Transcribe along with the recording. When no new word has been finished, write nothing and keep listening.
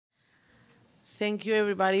Thank you,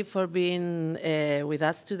 everybody, for being with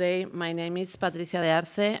us today. My name is Patricia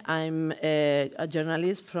Arce. I'm a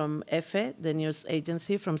journalist from EFE, the news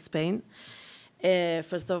agency from Spain.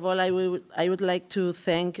 First of all, I would like to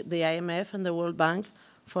thank the IMF and the World Bank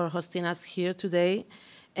for hosting us here today,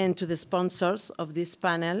 and to the sponsors of this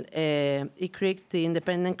panel, Icrict, the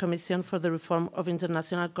Independent Commission for the Reform of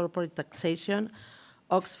International Corporate Taxation,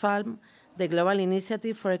 Oxfam, the Global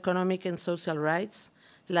Initiative for Economic and Social Rights,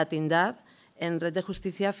 Latindad, and Red de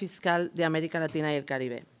Justicia Fiscal de América Latina y el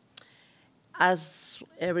Caribe. As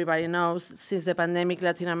everybody knows, since the pandemic,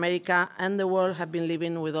 Latin America and the world have been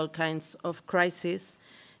living with all kinds of crises,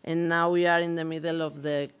 and now we are in the middle of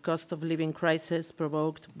the cost of living crisis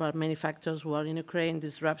provoked by many factors: war in Ukraine,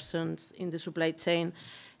 disruptions in the supply chain,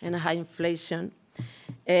 and high inflation.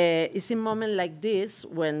 It's in moments like this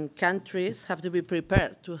when countries have to be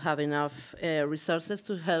prepared to have enough resources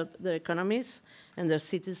to help their economies and their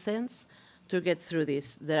citizens to get through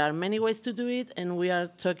this. There are many ways to do it, and we are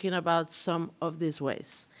talking about some of these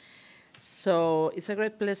ways. So it's a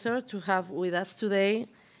great pleasure to have with us today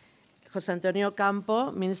José Antonio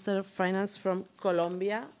Ocampo, Minister of Finance from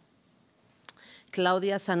Colombia,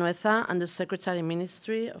 Claudia Sanhueza, Undersecretary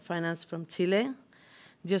Ministry of Finance from Chile,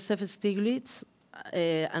 Joseph Stiglitz,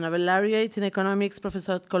 a Nobel Laureate in Economics,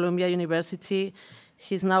 professor at Columbia University.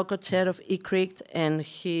 He's now co-chair of Icrict, and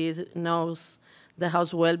he knows the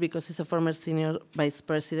House well because he's a former senior vice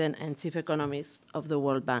president and chief economist of the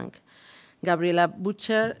World Bank. Gabriela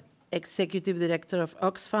Bucher, executive director of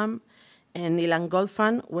Oxfam, and Ilan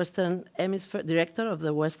Goldfajn, Western Hemisphere, director of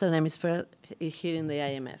the Western Hemisphere here in the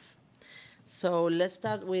IMF. So let's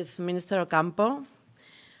start with Minister Ocampo.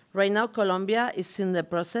 Right now, Colombia is in the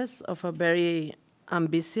process of a very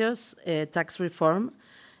ambitious tax reform.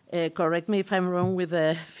 Correct me if I'm wrong with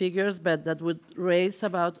the figures, but that would raise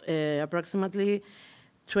about approximately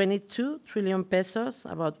 22 trillion pesos,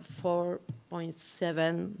 about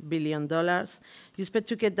 $4.7 billion. You expect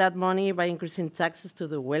to get that money by increasing taxes to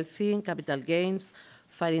the wealthy, capital gains,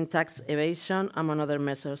 fighting tax evasion, among other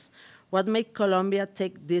measures. What made Colombia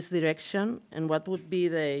take this direction, and what would be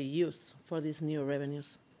the use for these new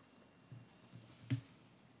revenues?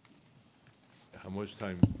 How much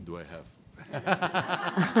time do I have?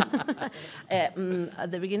 At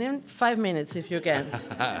the beginning, 5 minutes, if you can.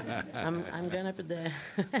 I'm going to put the...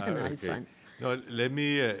 No, it's fine. No, let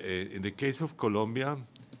me, in the case of Colombia,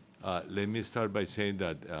 let me start by saying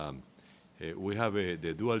that we have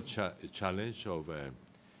the dual challenge of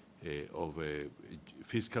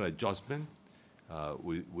fiscal adjustment.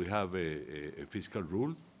 We have a fiscal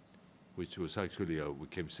rule, which was actually, we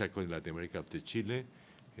came second in Latin America after Chile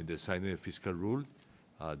in the signing of fiscal rule.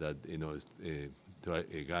 That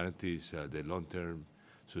guarantees the long-term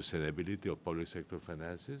sustainability of public sector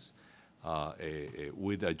finances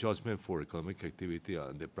with adjustment for economic activity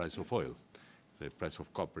on the price of oil, the price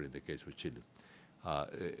of copper in the case of Chile.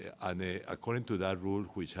 According to that rule,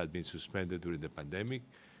 which had been suspended during the pandemic,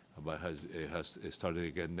 but has started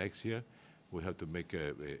again next year, we have to make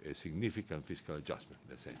a significant fiscal adjustment,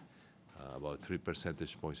 let's say, about 3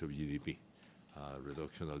 percentage points of GDP,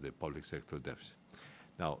 reduction of the public sector deficit.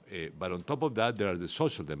 Now, but on top of that, there are the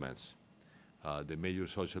social demands, the major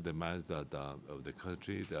social demands that of the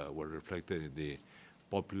country that were reflected in the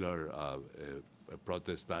popular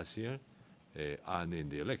protest last year and in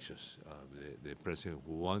the elections. The president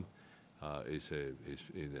who won is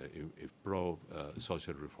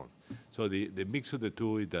pro-social reform. So the mix of the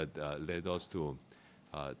two is that led us to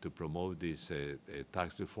promote this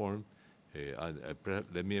tax reform.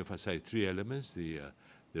 Let me emphasize 3 elements. The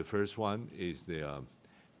first one is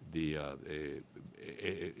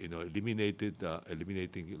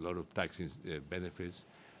eliminating a lot of tax benefits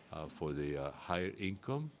for the higher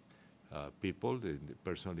income people, the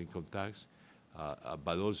personal income tax,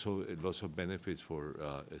 but also lots of benefits for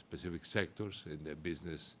specific sectors in the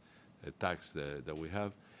business tax that we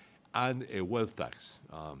have, and a wealth tax.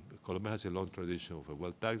 Colombia has a long tradition of a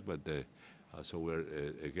wealth tax, but so we're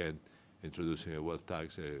again introducing a wealth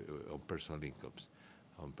tax on personal incomes,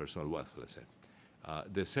 on personal wealth, let's say.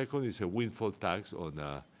 The second is a windfall tax on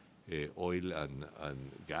oil and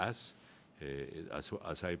gas,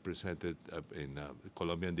 as I presented in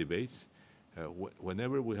Colombian debates.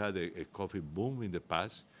 Whenever we had a coffee boom in the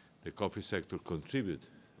past, the coffee sector contributed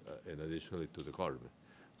in additionally to the government.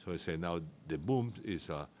 So I say now the boom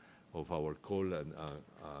is of our coal and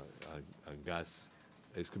gas,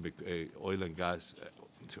 it's going to be oil and gas,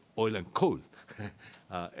 oil and coal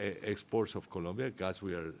exports of Colombia. Gas,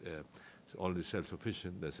 we are only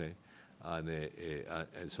self-sufficient, let's say, and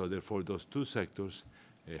so therefore those 2 sectors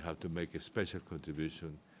have to make a special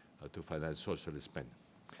contribution to finance social spending.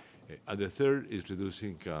 And the third is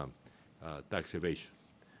reducing tax evasion,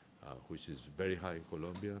 which is very high in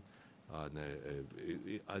Colombia, and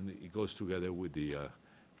it goes together with the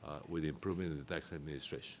improvement in the tax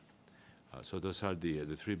administration. So those are the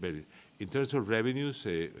three. In terms of revenues,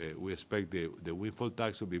 we expect the windfall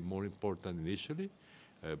tax to be more important initially,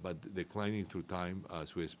 but declining through time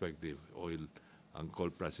as we expect the oil and coal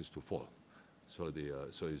prices to fall. So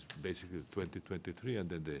it's basically 2023, and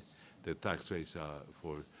then the tax rates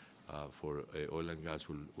for oil and gas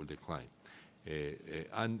will decline.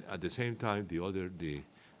 And at the same time, the other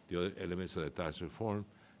elements of the tax reform,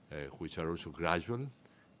 which are also gradual.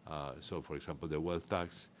 So, for example, the wealth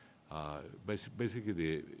tax, basically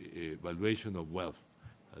the valuation of wealth,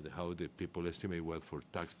 how the people estimate wealth for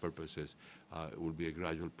tax purposes, will be a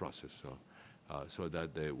gradual process. So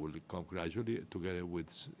that they will come gradually together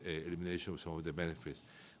with elimination of some of the benefits,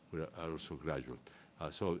 which are also gradual.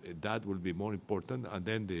 So that will be more important. And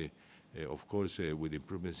then, of course, with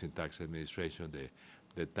improvements in tax administration,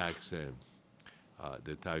 the tax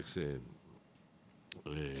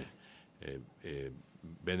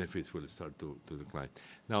benefits will start to decline.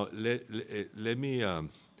 Now, let me,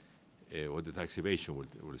 or the tax evasion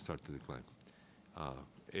will start to decline.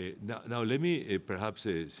 Now let me perhaps,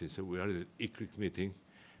 since we are in the Icrict meeting,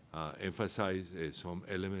 emphasize some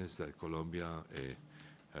elements that Colombia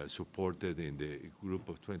supported in the Group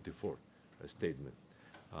of 24 statement.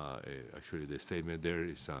 Actually, the statement there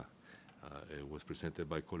was presented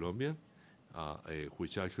by Colombia,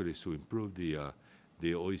 which actually is to improve the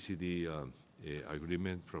OECD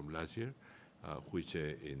agreement from last year, which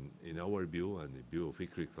in our view and the view of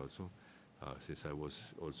Icrict also, since I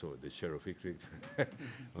was also the chair of Icrict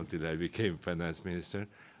until I became finance minister,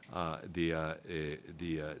 the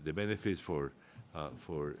benefits for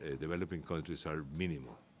developing countries are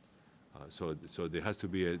minimal. So there has to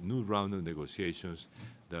be a new round of negotiations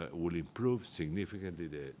that will improve significantly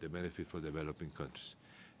the benefit for developing countries.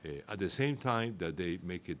 At the same time that they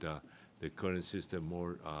make it the current system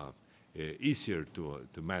more easier to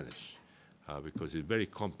manage, because it's very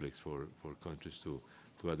complex for countries to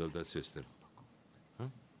adopt that system. Huh?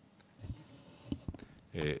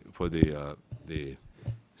 The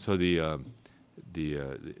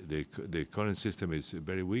current system is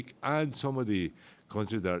very weak, and some of the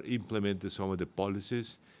countries that are implemented some of the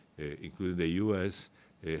policies, including the U.S.,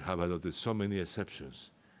 have adopted so many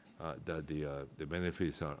exceptions that the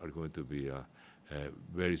benefits are going to be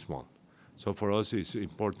very small. So for us, it's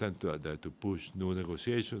important to push new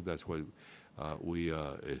negotiations. That's what we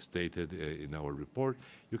stated in our report.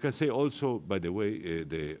 You can say also, by the way,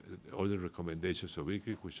 the other recommendations of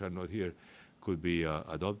Icrict, which are not here, could be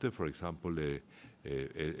adopted. For example,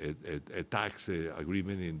 a tax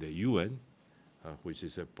agreement in the UN, which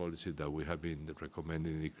is a policy that we have been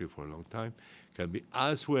recommending in Icrict for a long time, can be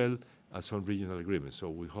as well as some regional agreements.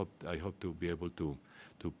 So I hope to be able to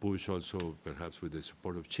push also, perhaps with the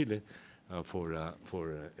support of Chile, for a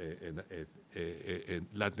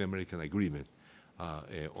Latin American agreement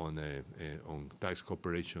on tax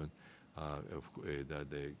cooperation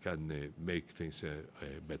that can make things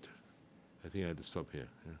better. I think I had to stop here.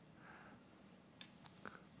 Yeah.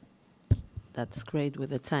 That's great with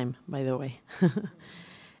the time, by the way.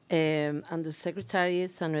 Undersecretary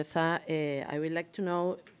Sanhueza, I would like to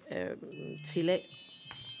know Chile.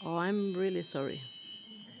 Oh, I'm really sorry.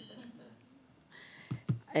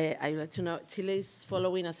 I would like to know, Chile is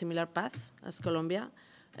following a similar path as Colombia.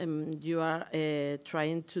 You are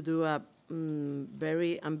trying to do a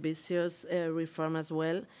very ambitious reform as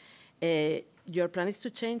well. Your plan is to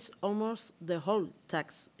change almost the whole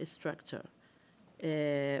tax structure.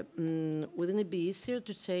 Wouldn't it be easier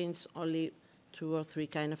to change only 2 or 3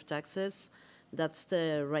 kind of taxes? That's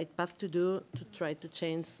the right path to do, to try to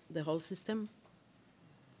change the whole system?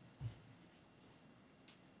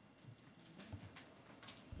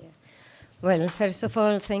 Well, first of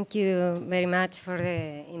all, thank you very much for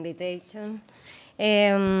the invitation.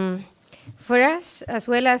 For us, as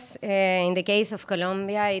well as in the case of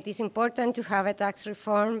Colombia, it is important to have a tax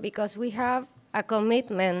reform because we have a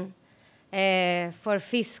commitment for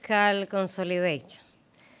fiscal consolidation.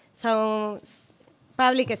 So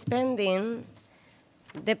public spending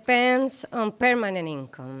depends on permanent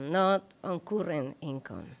income, not on current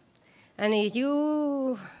income. And if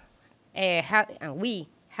you and we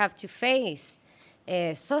have to face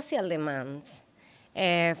social demands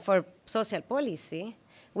for social policy,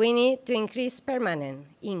 we need to increase permanent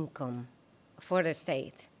income for the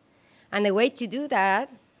state. And the way to do that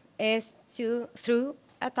is through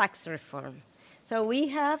a tax reform. So we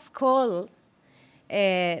have called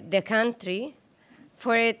the country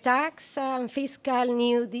for a tax and fiscal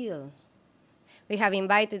new deal. We have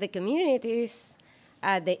invited the communities,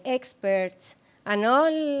 the experts, and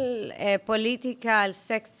all political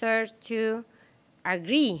sectors to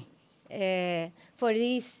agree for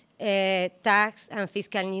this tax and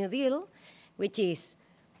fiscal New Deal, which is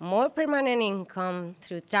more permanent income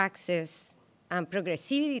through taxes and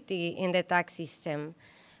progressivity in the tax system,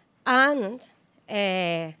 and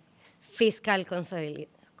fiscal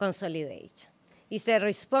consolidation. It's the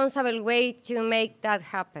responsible way to make that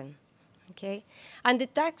happen, okay? And the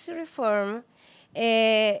tax reform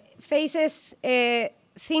faces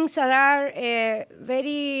things that are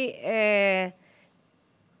very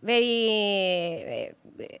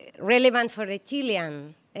relevant for the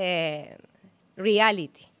Chilean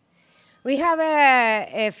reality. We have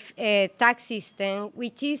a tax system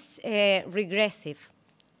which is regressive.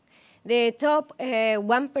 The top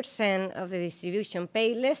 1% of the distribution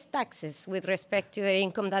pay less taxes with respect to their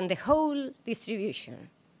income than the whole distribution.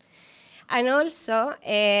 And also,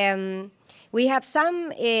 we have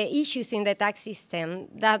some issues in the tax system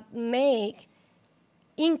that make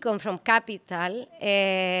income from capital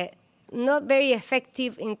not very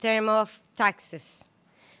effective in terms of taxes.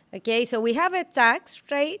 Okay, so we have a tax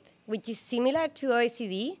rate which is similar to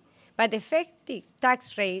OECD, but the effective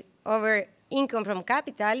tax rate over income from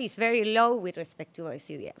capital is very low with respect to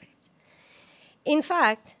OECD average. In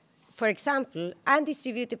fact, for example,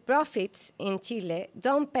 undistributed profits in Chile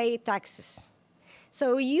don't pay taxes.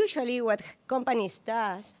 So usually what companies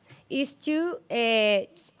do is to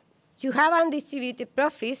have undistributed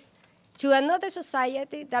profits to another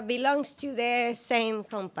society that belongs to the same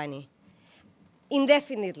company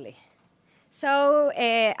indefinitely. So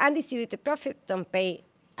undistributed profits don't pay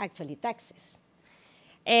actually taxes.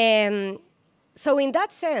 So in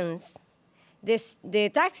that sense, the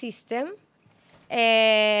tax system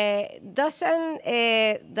doesn't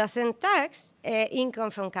tax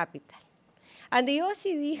income from capital. And the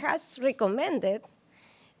OECD has recommended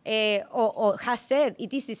or has said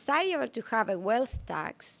it is desirable to have a wealth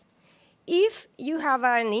tax if you have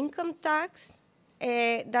an income tax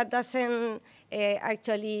that doesn't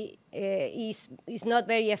actually is not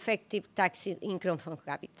very effective taxing income from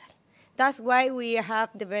capital. That's why we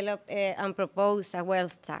have developed and proposed a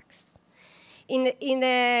wealth tax. In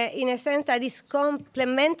a sense that is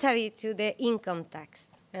complementary to the income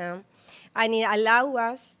tax. And it allows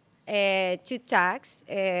us to tax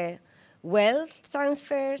wealth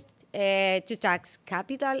transfers, to tax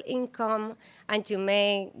capital income, and to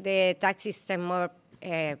make the tax system more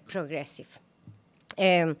progressive.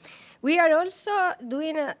 We are also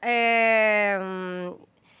doing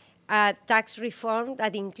a tax reform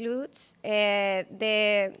that includes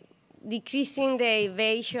the decreasing the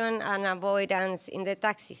evasion and avoidance in the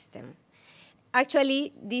tax system.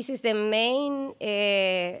 Actually, this is the main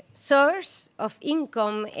source of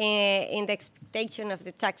income in the expectation of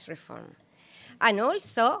the tax reform. And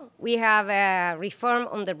also, we have a reform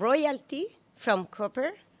on the royalty from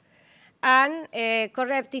copper and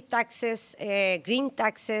corrective taxes, green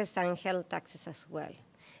taxes, and health taxes as well.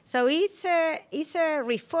 So it's a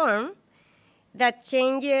reform that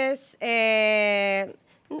changes,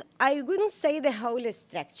 I wouldn't say the whole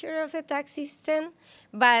structure of the tax system,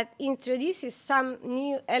 but introduces some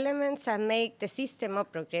new elements that make the system more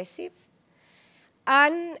progressive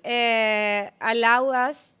and allow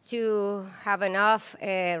us to have enough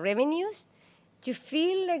revenues to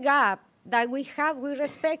fill the gap that we have with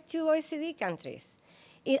respect to OECD countries.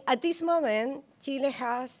 At this moment, Chile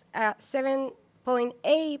has a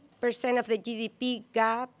 7.8% of the GDP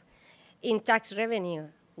gap in tax revenue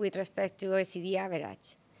with respect to OECD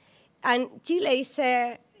average. And Chile is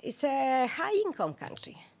a high-income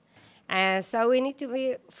country. So we need to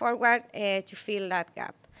be forward to fill that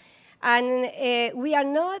gap. And we are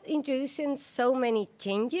not introducing so many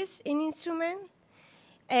changes in instrument,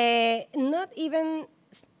 not even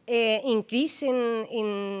increasing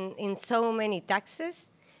in so many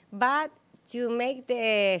taxes, but to make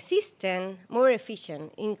the system more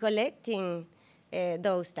efficient in collecting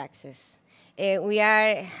those taxes. We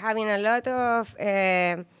are having a lot of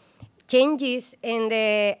changes in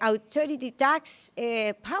the authority tax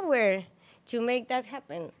power to make that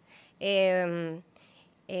happen. And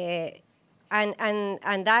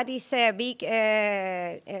that is a big,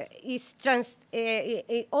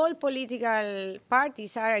 all political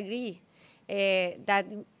parties are agree that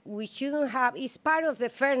we shouldn't have, it's part of the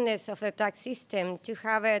fairness of the tax system to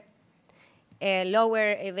have a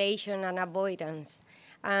lower evasion and avoidance.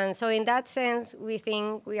 And so in that sense, we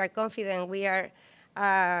think, we are confident we are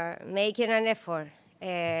making an effort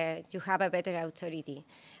to have a better authority.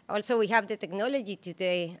 Also, we have the technology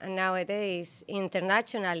today and nowadays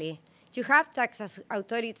internationally to have tax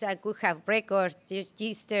authorities that could have records,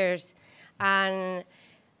 registers, and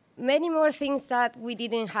many more things that we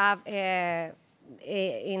didn't have in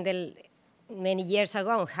the many years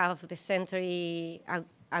ago, half the century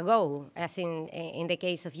ago, as in the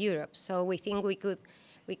case of Europe. So we think we could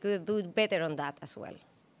do better on that as well.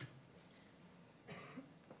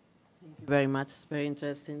 Thank you very much. It's very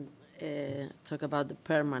interesting. Talk about the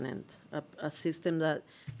permanent, a system that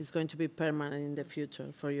is going to be permanent in the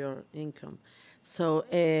future for your income. So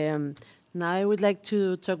now I would like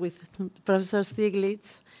to talk with Professor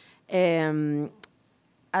Stiglitz.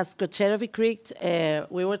 As co-chair of Icrict,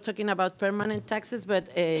 we were talking about permanent taxes, but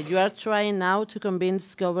you are trying now to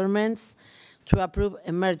convince governments to approve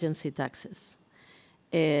emergency taxes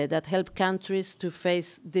that help countries to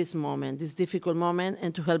face this moment, this difficult moment,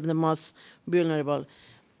 and to help the most vulnerable.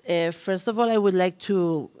 First of all, I would like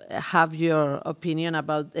to have your opinion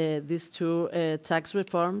about these two tax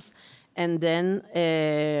reforms, and then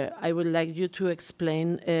I would like you to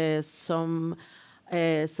explain something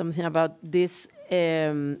about these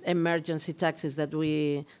emergency taxes that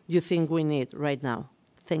you think we need right now.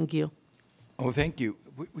 Thank you. Oh, thank you.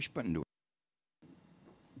 Which button do we?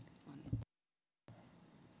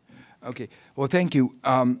 Okay. Well, thank you.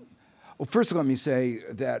 Well, first let me say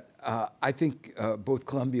that I think both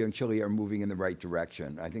Colombia and Chile are moving in the right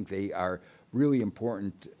direction. I think they are really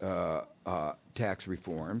important tax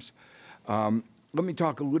reforms. Let me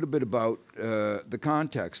talk a little bit about the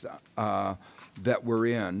context that we're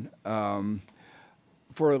in.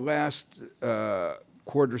 For the last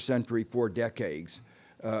quarter century, 4 decades,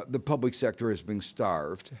 the public sector has been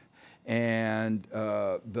starved, and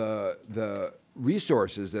the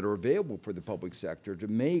resources that are available for the public sector to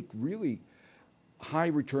make really high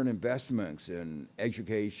return investments in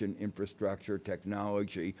education, infrastructure,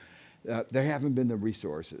 technology, there haven't been the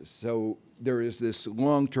resources. So there is this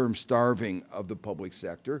long-term starving of the public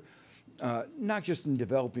sector, not just in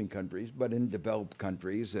developing countries, but in developed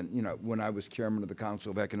countries. And when I was chairman of the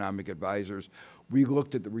Council of Economic Advisors, we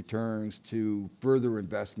looked at the returns to further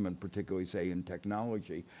investment, particularly, say, in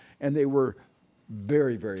technology, and they were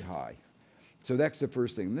very, very high. So that's the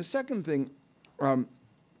first thing. And the second thing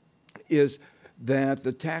is that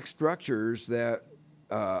the tax structures that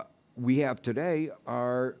we have today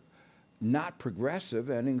are not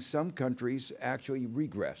progressive, and in some countries actually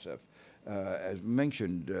regressive. As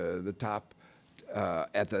mentioned, at the top,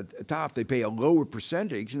 they pay a lower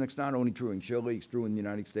percentage, and that's not only true in Chile, it's true in the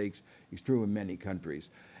United States, it's true in many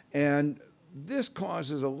countries. And this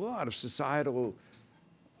causes a lot of societal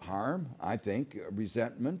harm, I think,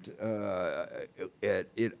 resentment.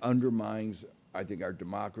 It undermines, I think, our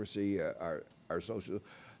democracy, our social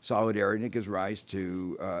solidarity, and it gives rise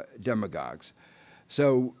to demagogues.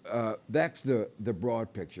 So that's the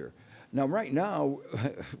broad picture. Now, right now,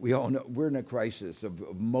 we all know we're in a crisis of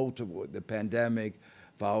multiple, the pandemic,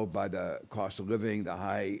 followed by the cost of living, the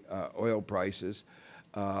high oil prices,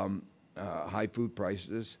 high food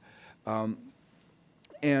prices,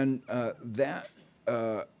 and that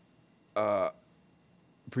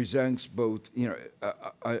presents both,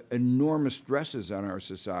 enormous stresses on our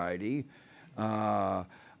society,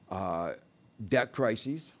 debt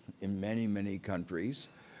crises in many, many countries,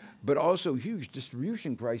 but also huge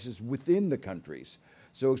distribution crises within the countries.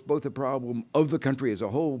 So it's both a problem of the country as a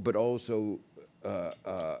whole, but also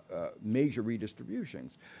major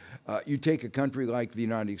redistributions. You take a country like the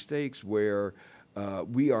United States, where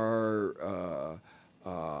we are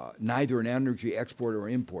neither an energy exporter or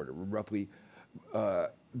importer. We're roughly,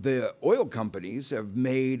 the oil companies have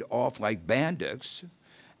made off like bandits.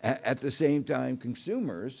 At the same time,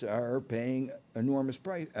 consumers are paying enormous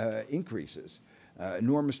price increases,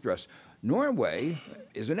 enormous stress. Norway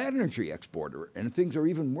is an energy exporter, and things are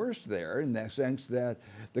even worse there in the sense that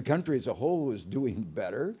the country as a whole is doing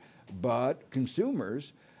better, but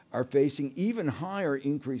consumers are facing even higher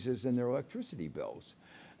increases in their electricity bills,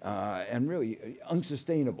 and really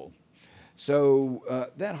unsustainable. So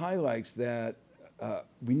that highlights that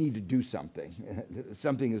we need to do something.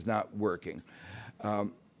 Something is not working.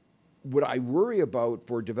 What I worry about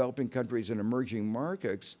for developing countries and emerging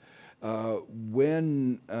markets,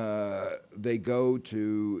 when they go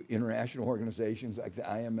to international organizations like the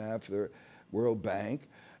IMF, the World Bank,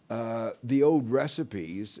 the old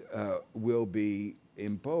recipes will be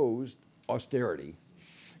imposed austerity.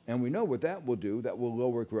 And we know what that will do. That will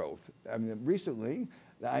lower growth. I mean, recently,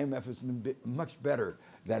 the IMF has been much better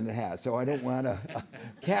than it has. So I don't want to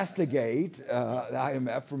castigate the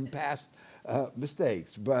IMF from past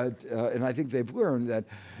mistakes. But, and I think they've learned that,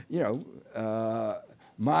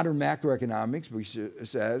 Modern macroeconomics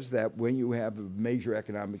says that when you have a major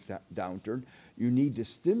economic downturn, you need to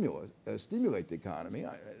stimulate the economy.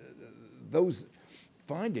 Those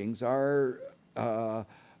findings are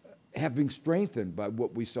have been strengthened by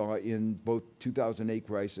what we saw in both 2008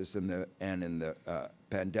 crisis and in the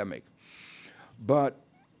pandemic. But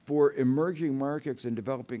for emerging markets and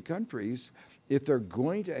developing countries, if they're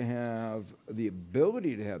going to have the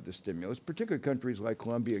ability to have the stimulus, particularly countries like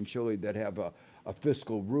Colombia and Chile that have a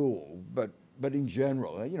fiscal rule, but in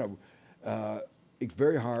general, it's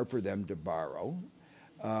very hard for them to borrow.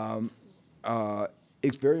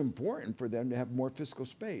 It's very important for them to have more fiscal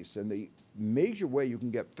space, and the major way you can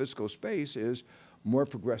get fiscal space is more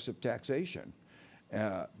progressive taxation,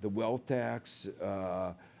 the wealth tax,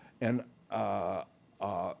 and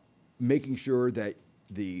making sure that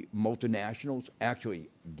the multinationals actually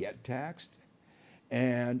get taxed,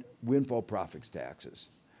 and windfall profits taxes.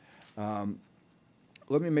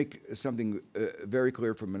 Let me make something very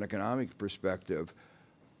clear from an economic perspective.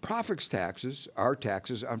 Profits taxes are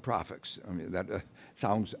taxes on profits. I mean, that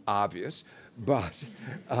sounds obvious, but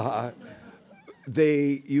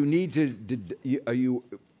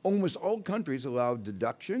almost all countries allow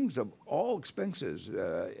deductions of all expenses,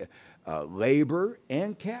 labor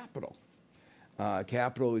and capital.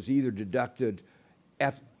 Capital is either deducted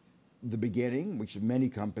at the beginning, which many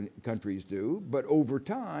countries do, but over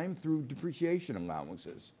time through depreciation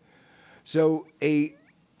allowances. So a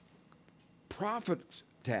profits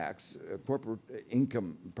tax, corporate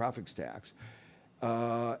income profits tax,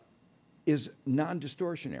 is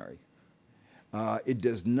non-distortionary. It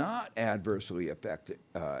does not adversely affect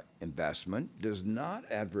investment, does not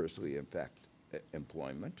adversely affect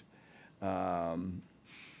employment.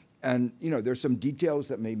 And there's some details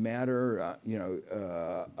that may matter.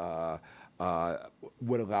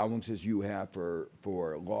 What allowances you have for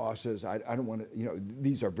losses. I don't want to.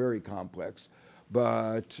 These are very complex.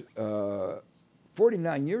 But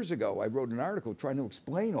 49 years ago, I wrote an article trying to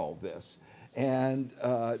explain all this, and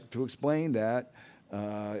to explain that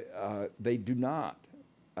they do not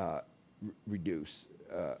reduce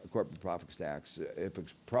corporate profits tax if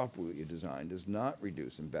it's properly designed. Does not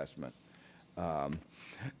reduce investment.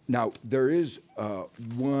 Now, there is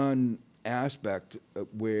one aspect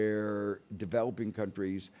where developing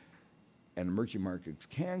countries and emerging markets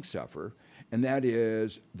can suffer, and that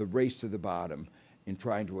is the race to the bottom in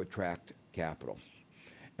trying to attract capital.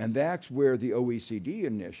 And that's where the OECD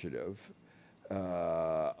initiative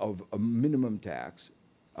of a minimum tax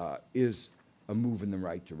is a move in the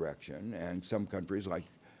right direction, and some countries like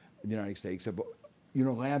the United States have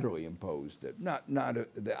unilaterally imposed it. Not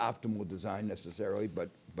the optimal design necessarily,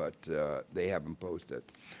 but they have imposed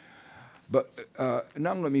it. But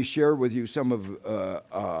now let me share with you some of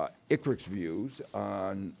Icrict's views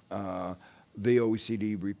on the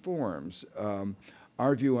OECD reforms.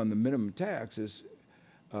 Our view on the minimum tax is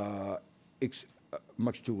it's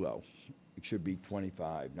much too low. It should be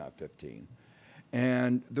 25, not 15.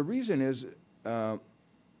 And the reason is,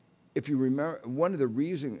 if you remember, one of the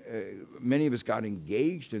reasons many of us got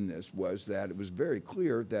engaged in this was that it was very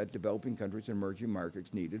clear that developing countries and emerging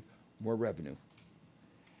markets needed more revenue.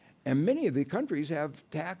 And many of the countries have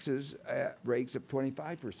taxes at rates of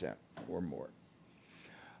 25% or more.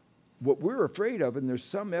 What we're afraid of, and there's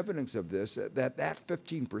some evidence of this, that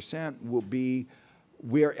 15% will be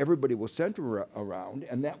where everybody will center around,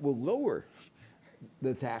 and that will lower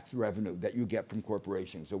the tax revenue that you get from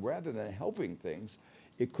corporations. So rather than helping things,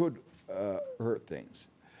 it could hurt things.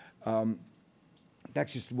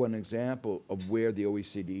 That's just one example of where the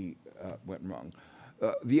OECD went wrong.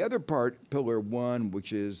 The other part, pillar one,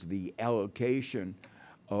 which is the allocation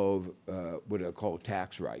of what I call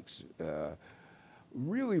tax rights,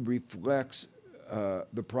 really reflects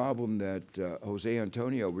the problem that Jose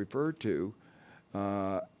Antonio referred to.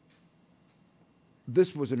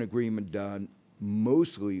 This was an agreement done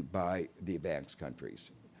mostly by the advanced countries.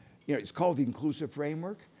 It's called the inclusive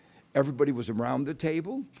framework. Everybody was around the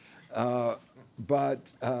table,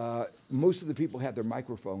 but most of the people had their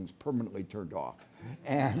microphones permanently turned off.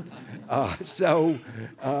 And so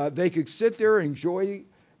they could sit there and enjoy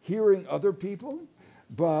hearing other people,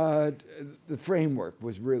 but the framework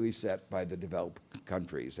was really set by the developed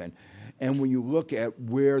countries. And when you look at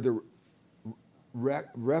where the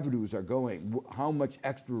revenues are going, how much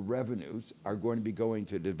extra revenues are going to be going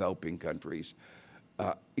to developing countries,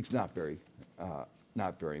 it's not very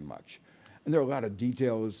much. And there are a lot of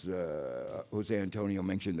details. Jose Antonio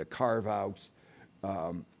mentioned the carve-outs.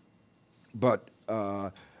 But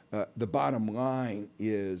the bottom line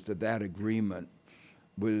is that agreement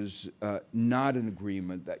was not an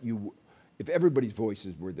agreement that if everybody's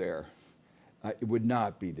voices were there, it would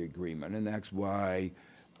not be the agreement, and that's why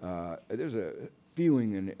there's a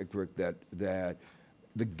feeling in Icrict that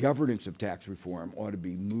the governance of tax reform ought to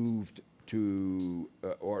be moved to,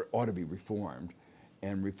 or ought to be reformed,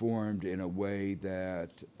 and reformed in a way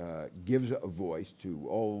that gives a voice to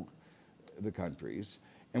all the countries.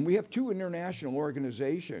 And we have two international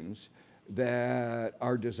organizations that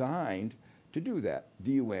are designed to do that,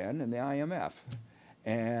 the UN and the IMF.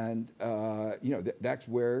 And that's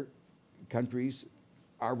where countries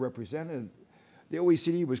are represented. The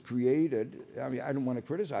OECD was created, I mean, I don't want to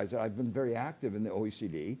criticize it, I've been very active in the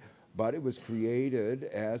OECD, but it was created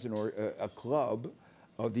as a club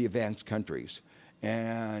of the advanced countries.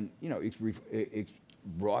 And, it's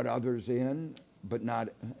brought others in, but not,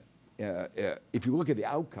 if you look at the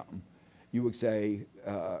outcome, you would say,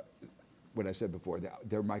 what I said before,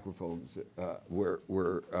 their microphones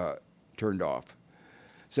were turned off.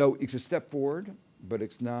 So it's a step forward, but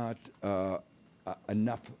it's not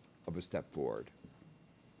enough of a step forward.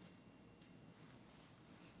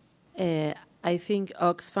 I think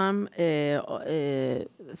Oxfam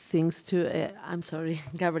thinks to, I'm sorry,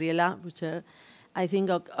 Gabriela, Bucher. I think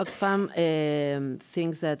Oxfam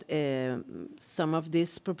thinks that some of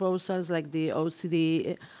these proposals, like the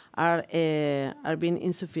OECD, are being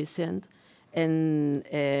insufficient, and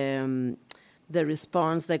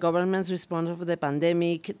the government's response of the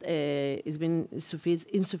pandemic has been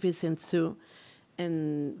insufficient too,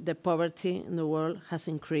 and the poverty in the world has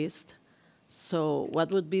increased. So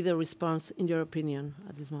what would be the response, in your opinion,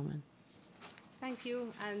 at this moment? Thank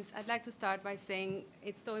you, and I'd like to start by saying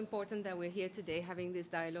it's so important that we're here today having this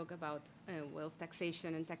dialogue about wealth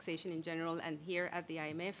taxation and taxation in general, and here at the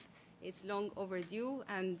IMF. It's long overdue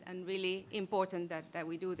and really important that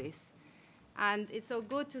we do this. And it's so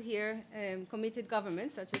good to hear committed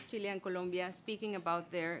governments, such as Chile and Colombia, speaking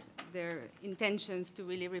about their intentions to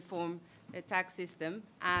really reform the tax system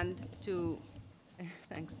and to,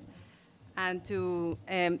 thanks, and to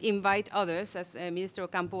invite others, as Minister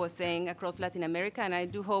Ocampo was saying, across Latin America. And I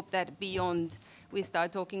do hope that beyond we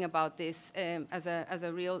start talking about this as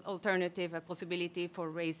a real alternative, a possibility for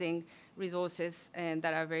raising resources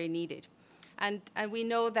that are very needed. And we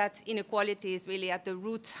know that inequality is really at the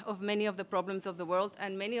root of many of the problems of the world,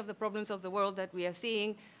 and many of the problems of the world that we are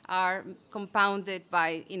seeing are compounded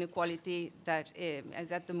by inequality that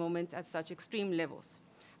is at the moment at such extreme levels.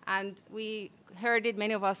 And we heard it,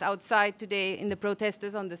 many of us outside today in the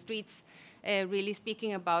protesters on the streets, really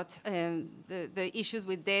speaking about the issues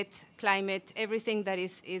with debt, climate, everything that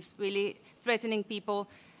is really threatening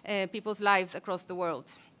people's lives across the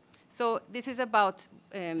world. So this is about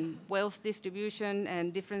wealth distribution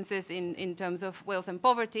and differences in terms of wealth and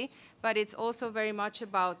poverty, but it's also very much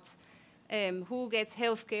about who gets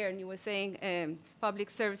health care. And you were saying public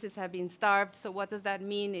services have been starved. So what does that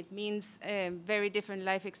mean? It means very different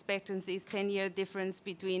life expectancies, 10-year difference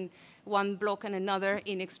between one block and another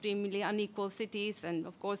in extremely unequal cities and,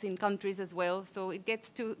 of course, in countries as well. So it gets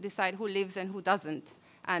to decide who lives and who doesn't,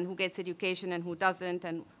 and who gets education and who doesn't,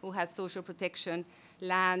 and who has social protection,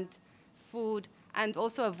 land, food, and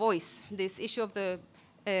also a voice. This issue of the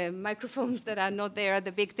microphones that are not there at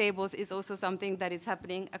the big tables is also something that is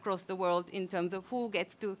happening across the world in terms of who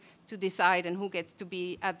gets to decide and who gets to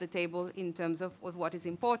be at the table in terms of what is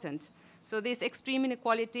important. So this extreme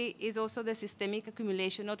inequality is also the systemic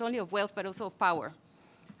accumulation, not only of wealth, but also of power.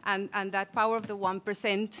 And that power of the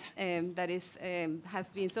 1% that has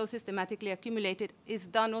been so systematically accumulated is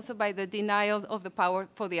done also by the denial of the power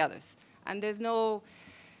for the others. And there's no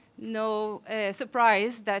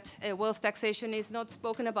surprise that wealth taxation is not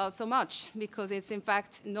spoken about so much, because it's in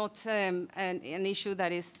fact not an issue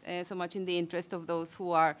that is so much in the interest of those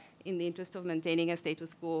who are in the interest of maintaining a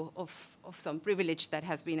status quo of some privilege that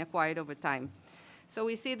has been acquired over time. So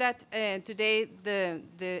we see that today the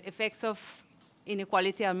effects of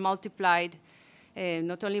inequality are multiplied,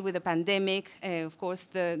 not only with the pandemic, of course,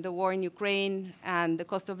 the war in Ukraine and the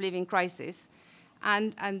cost of living crisis.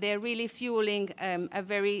 And they're really fueling a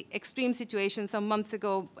very extreme situation. Some months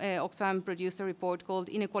ago, Oxfam produced a report called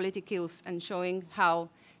Inequality Kills, and showing how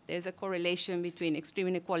there's a correlation between extreme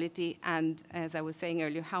inequality and, as I was saying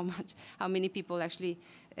earlier, how many people actually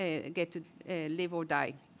get to live or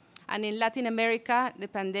die. And in Latin America, the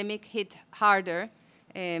pandemic hit harder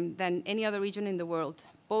than any other region in the world,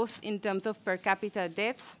 both in terms of per capita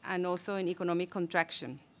deaths and also in economic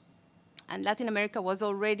contraction. And Latin America was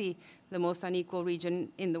already the most unequal region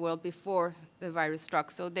in the world before the virus struck.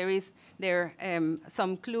 So there is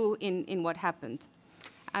some clue in what happened.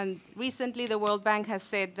 And recently, the World Bank has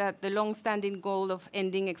said that the long-standing goal of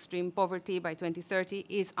ending extreme poverty by 2030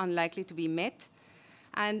 is unlikely to be met.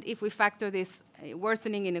 And if we factor this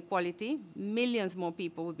worsening inequality, millions more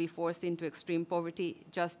people would be forced into extreme poverty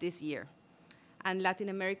just this year. And Latin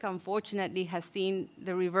America, unfortunately, has seen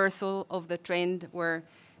the reversal of the trend where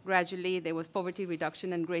gradually there was poverty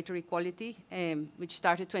reduction and greater equality, which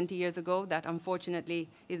started 20 years ago. That, unfortunately,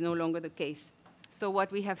 is no longer the case. So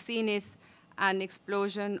what we have seen is an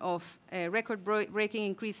explosion of record-breaking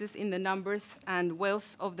increases in the numbers and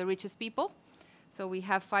wealth of the richest people. So we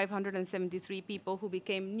have 573 people who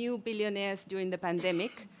became new billionaires during the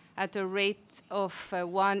pandemic at a rate of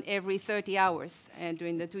 1 every 30 hours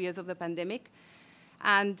during the 2 years of the pandemic.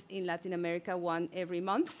 And in Latin America, 1 every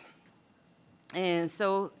month. And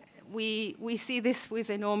so we see this with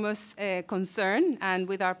enormous concern. And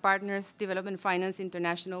with our partners, Development Finance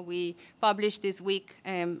International, we published this week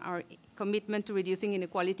our commitment to reducing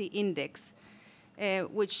inequality index,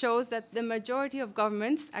 which shows that the majority of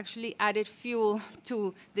governments actually added fuel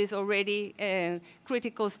to this already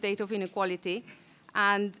critical state of inequality.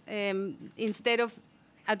 And instead of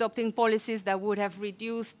adopting policies that would have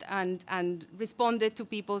reduced and responded to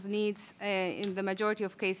people's needs, in the majority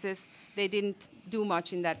of cases, they didn't do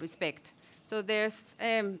much in that respect. So there's,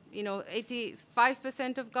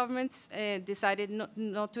 85% of governments decided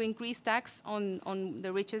not to increase tax on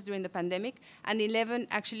the richest during the pandemic, and 11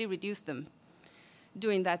 actually reduced them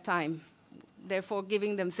during that time, therefore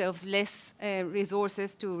giving themselves less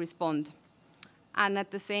resources to respond. And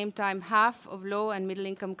at the same time, half of low and middle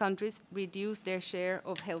income countries reduced their share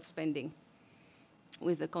of health spending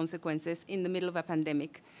with the consequences in the middle of a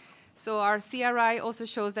pandemic. So our CRI also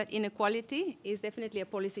shows that inequality is definitely a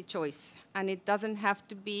policy choice, and it doesn't have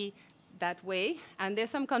to be that way. And there's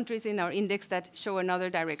some countries in our index that show another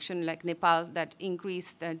direction, like Nepal, that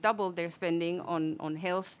increased, doubled their spending on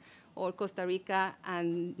health, or Costa Rica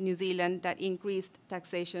and New Zealand that increased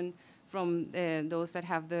taxation from those that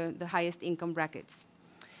have the highest income brackets.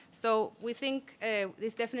 So we think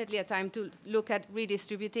it's definitely a time to look at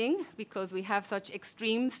redistributing, because we have such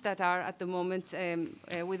extremes that are at the moment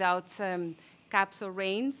without caps or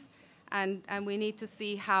reins, and we need to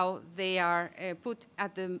see how they are put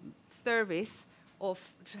at the service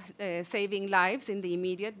of saving lives in the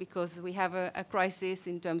immediate, because we have a crisis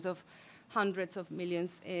in terms of hundreds of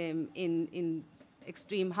millions in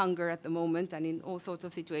extreme hunger at the moment, and in all sorts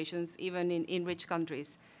of situations, even in rich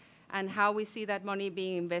countries. And how we see that money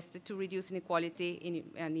being invested to reduce inequality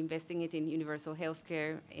and investing it in universal health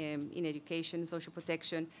care, in education, social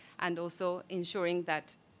protection, and also ensuring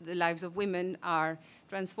that the lives of women are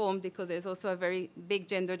transformed, because there's also a very big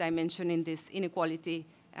gender dimension in this inequality,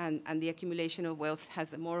 and the accumulation of wealth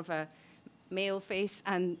has more of a male face,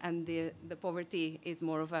 and the poverty is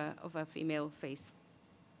more of a female face.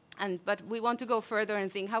 But we want to go further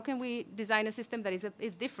and think, how can we design a system that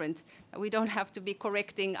is different? We don't have to be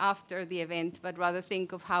correcting after the event, but rather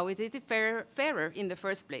think of how it is fairer in the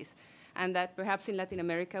first place. And that perhaps in Latin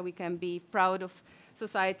America we can be proud of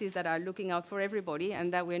societies that are looking out for everybody,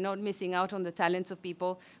 and that we're not missing out on the talents of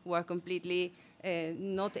people who are completely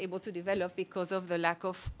not able to develop because of the lack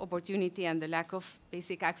of opportunity and the lack of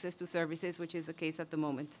basic access to services, which is the case at the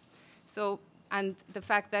moment. So, and the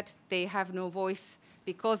fact that they have no voice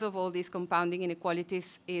because of all these compounding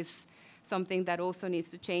inequalities is something that also needs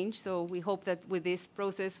to change. So we hope that with this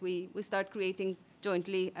process we start creating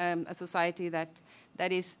jointly a society that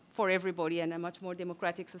is for everybody, and a much more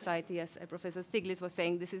democratic society. As Professor Stiglitz was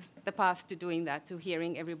saying, this is the path to doing that, to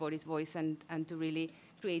hearing everybody's voice and to really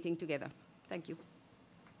creating together. Thank you.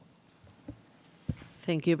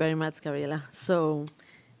 Thank you very much, Gabriela. So,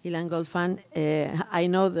 Ilan, Goldfajn, I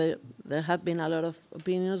know that there have been a lot of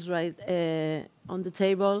opinions on the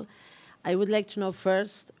table. I would like to know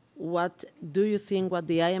first, what do you think, what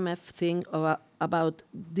the IMF think about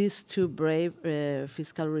these two brave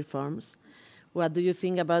fiscal reforms? What do you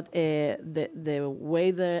think about the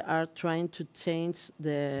way they are trying to change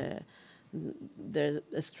the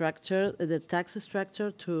structure, the tax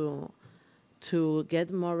structure to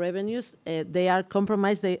get more revenues? They are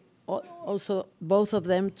compromised. They also, both of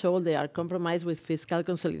them told they are compromised with fiscal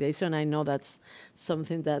consolidation. I know that's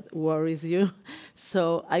something that worries you.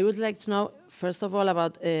 So I would like to know, first of all,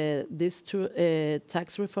 about these two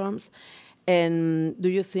tax reforms. And do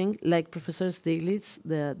you think, like Professor Stiglitz,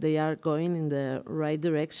 that they are going in the right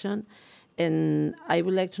direction? And I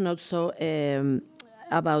would like to know also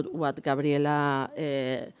about what Gabriela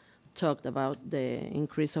talked about, the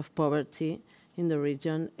increase of poverty in the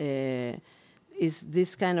region. Is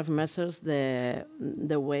this kind of measures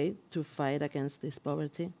the way to fight against this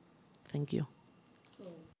poverty? Thank you.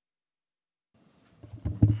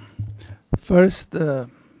 First,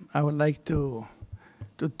 I would like to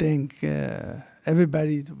thank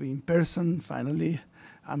everybody to be in person finally,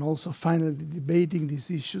 and also finally debating these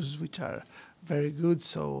issues, which are very good.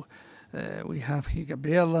 So we have here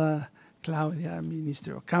Gabriela, Claudia,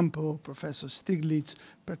 Minister Ocampo, Professor Stiglitz,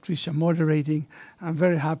 Patricia moderating. I'm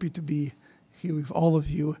very happy to be here with all of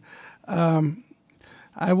you.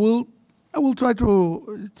 I will try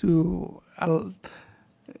to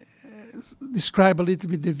describe a little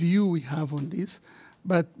bit the view we have on this.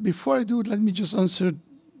 But before I do it, let me just answer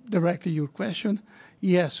directly your question.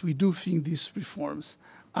 Yes, we do think these reforms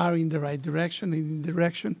are in the right direction, and in the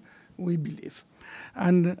direction we believe.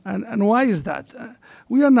 And why is that?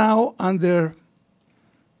 We are now under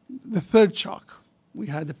the third shock. We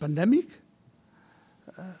had the pandemic.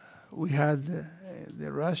 We had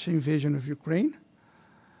the Russian invasion of Ukraine.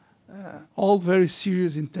 All very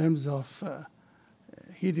serious in terms of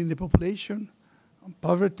hitting the population, on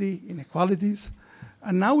poverty, inequalities.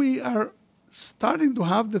 And now we are starting to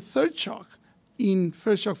have the third shock.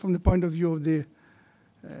 First shock from the point of view of the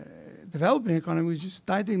developing economy, which is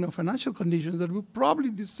tightening of financial conditions that will probably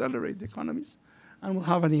decelerate the economies and will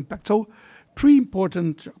have an impact. So pretty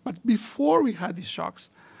important. But before we had these shocks,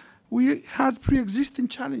 we had pre-existing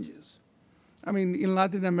challenges. I mean, in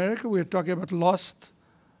Latin America, we are talking about lost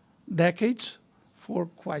decades for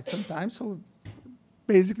quite some time. So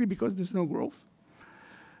basically because there's no growth.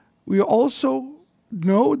 We also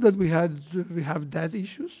know that we have debt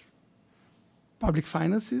issues, public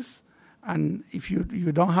finances, and if you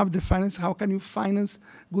don't have the finance, how can you finance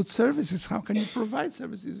good services? How can you provide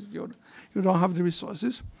services if you don't have the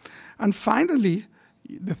resources? And finally,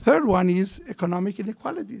 the third one is economic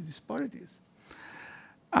inequalities, disparities.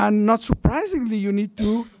 And not surprisingly, you need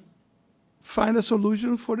to find a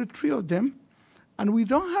solution for the three of them. And we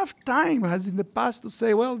don't have time, as in the past, to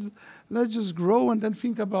say, well, let's just grow and then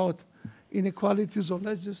think about inequalities, or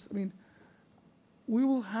we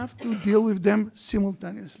will have to deal with them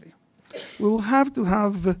simultaneously. We will have to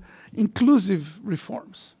have inclusive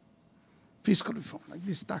reforms, fiscal reform, like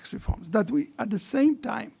these tax reforms, that at the same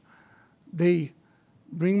time, they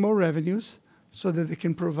bring more revenues so that they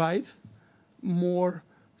can provide more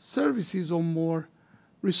services or more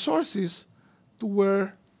resources to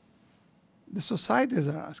where the societies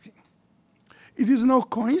are asking. It is no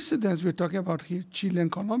coincidence we're talking about here, Chile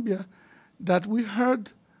and Colombia, that we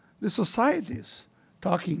heard the societies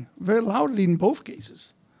talking very loudly in both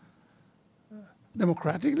cases.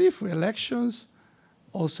 Democratically, for elections,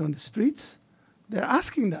 also on the streets, they're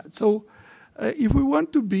asking that. So if we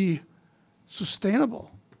want to be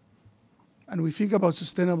sustainable, and we think about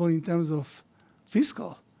sustainable in terms of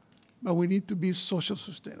fiscal, but we need to be social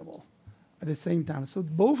sustainable at the same time. So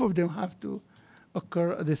both of them have to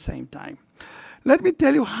occur at the same time. Let me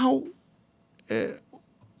tell you how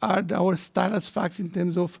are our status facts in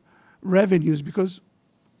terms of revenues, because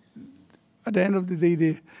at the end of the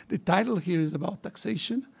day, the title here is about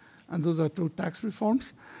taxation, and those are two tax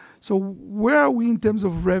reforms. So where are we in terms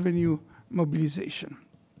of revenue mobilization?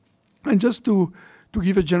 And just to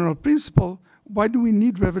give a general principle, why do we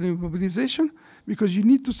need revenue mobilization? Because you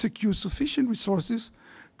need to secure sufficient resources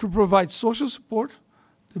to provide social support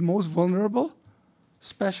to the most vulnerable,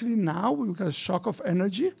 especially now we've got a shock of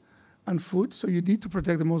energy and food, so you need to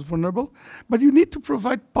protect the most vulnerable. But you need to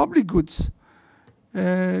provide public goods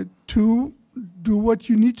to do what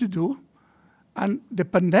you need to do. And the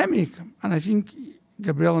pandemic, and I think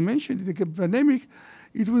Gabriela mentioned it, the pandemic,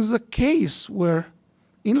 it was a case where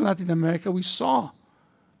in Latin America we saw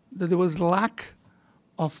that there was lack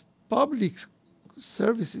of public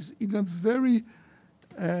services in a very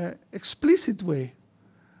explicit way.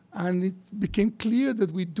 And it became clear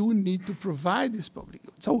that we do need to provide this public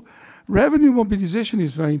good. So revenue mobilization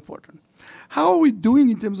is very important. How are we doing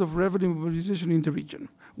in terms of revenue mobilization in the region?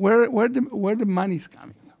 Where the money is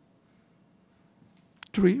coming?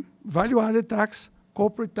 3, value-added tax,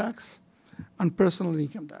 corporate tax, and personal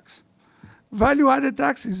income tax. Value-added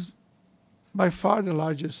tax is by far the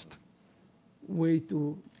largest way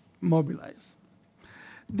to mobilize.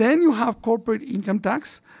 Then you have corporate income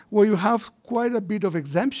tax, where you have quite a bit of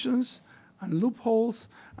exemptions and loopholes,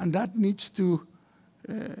 and that needs to,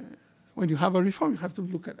 when you have a reform, you have to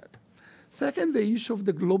look at it. Second, the issue of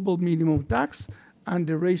the global minimum tax and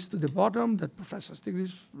the race to the bottom that Professor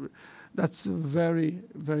Stiglitz, that's very,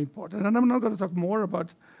 very important. And I'm not going to talk more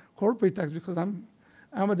about corporate tax because I'm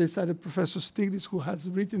a decided Professor Stiglitz who has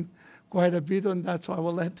written quite a bit on that, so I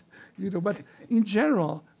will let you know. But in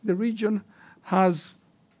general, the region has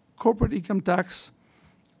corporate income tax,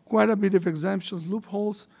 quite a bit of exemptions,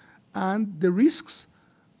 loopholes, and the risks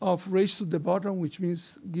of race to the bottom, which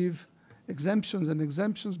means give exemptions and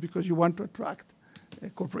exemptions because you want to attract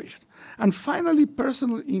corporation. And finally,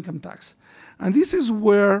 personal income tax. And this is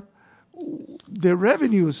where the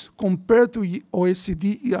revenues compared to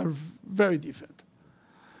OECD are very different.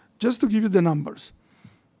 Just to give you the numbers,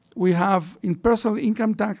 we have in personal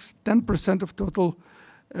income tax 10% of total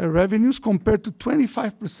revenues compared to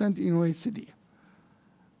 25% in OECD.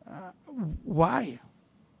 Why?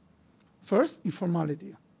 First,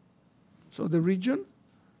 informality. So the region,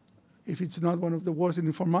 if it's not one of the worst in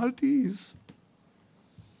informality, is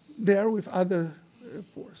there with other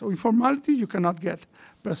poor. So informality, you cannot get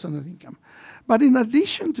personal income. But in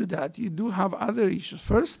addition to that, you do have other issues.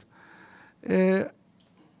 First,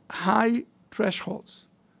 high thresholds,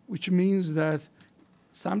 which means that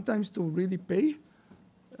sometimes to really pay,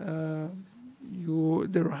 the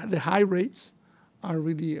high rates are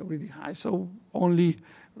really, really high. So only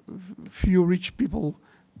few rich people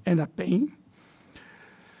end up paying.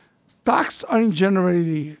 Taxes are in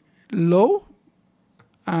generally low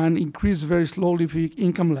and increase very slowly with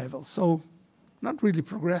income level. So not really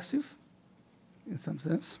progressive in some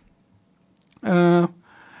sense.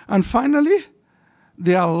 And finally,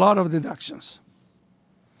 there are a lot of deductions.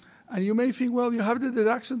 And you may think, well, you have the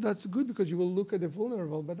deduction, that's good because you will look at the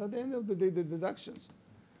vulnerable, but at the end of the day, the deductions,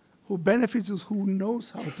 who benefits is who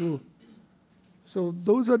knows how to. So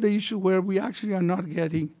those are the issues where we actually are not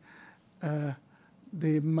getting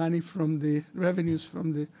the money from the revenues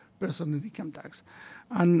from the personal income tax.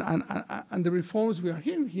 And the reforms we are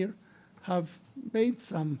hearing here have made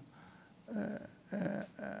some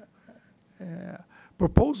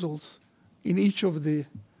proposals in each of the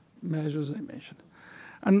measures I mentioned.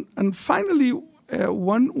 And finally,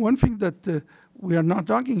 one thing that we are not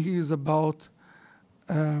talking here is about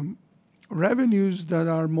revenues that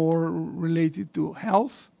are more related to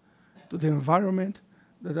health, to the environment,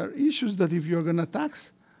 that are issues that if you're going to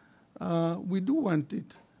tax, we do want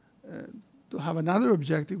it to have another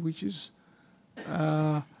objective, which is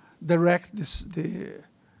direct the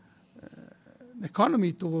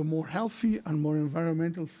economy to a more healthy and more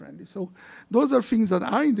environmental friendly. So those are things that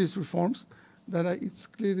are in these reforms that it's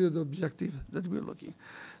clearly the objective that we're looking.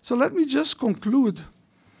 So let me just conclude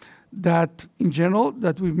that in general,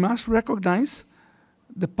 that we must recognize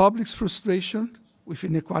the public's frustration with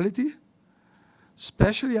inequality,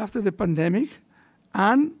 especially after the pandemic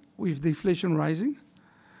and with the inflation rising.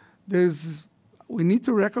 We need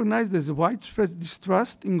to recognize there's a widespread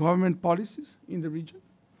distrust in government policies in the region.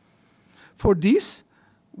 For this,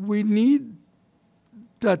 we need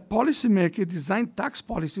that policymakers design tax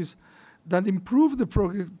policies that improve the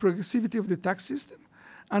progressivity of the tax system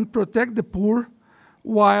and protect the poor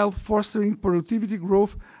while fostering productivity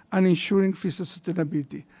growth and ensuring fiscal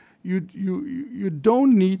sustainability. You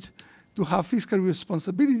don't need to have fiscal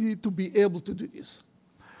responsibility to be able to do this.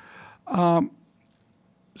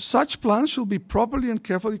 Such plans should be properly and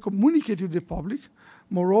carefully communicated to the public.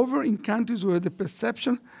 Moreover, in countries where the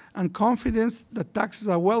perception and confidence that taxes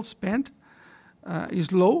are well spent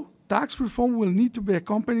is low, tax reform will need to be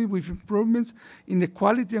accompanied with improvements in the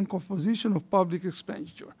quality and composition of public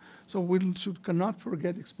expenditure. So we cannot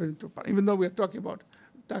forget expenditure part. Even though we are talking about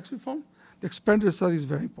tax reform, the expenditure side is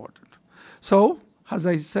very important. So, as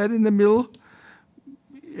I said in the middle,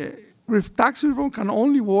 tax reform can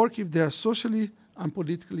only work if they are socially and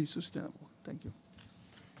politically sustainable. Thank you.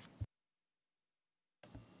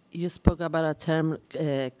 You spoke about a term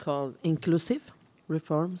called inclusive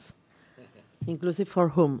reforms. Inclusive for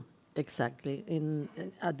whom, exactly,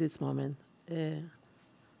 at this moment?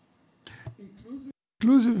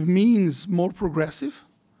 Inclusive means more progressive,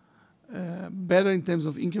 better in terms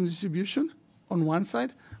of income distribution on one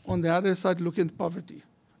side. On the other side, looking at poverty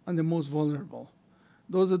and the most vulnerable.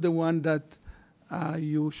 Those are the ones that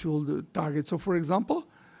you should target. So, for example,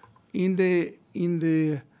 in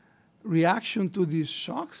the reaction to these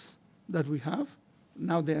shocks that we have,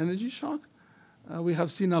 now the energy shock, we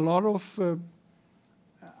have seen a lot of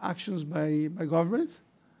actions by government.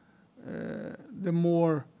 The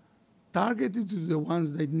more targeted to the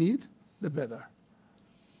ones they need, the better.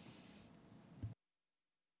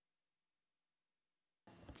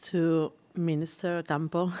 To Minister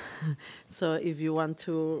Ocampo, so if you want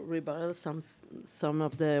to rebuttal some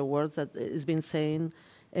of the words that has been saying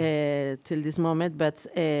till this moment, but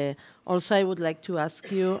also I would like to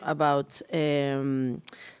ask you about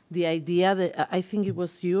the idea that I think it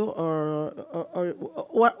was you or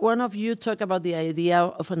one of you talked about the idea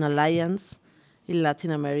of an alliance in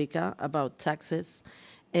Latin America about taxes.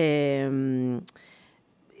 It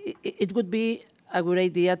would be a good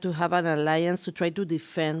idea to have an alliance to try to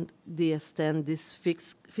defend the extent these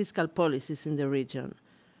fiscal policies in the region.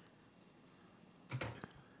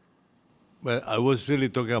 Well, I was really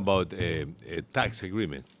talking about a tax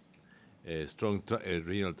agreement, a strong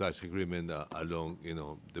regional tax agreement along,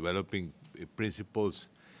 developing principles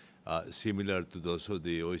similar to those of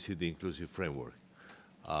the OECD inclusive framework.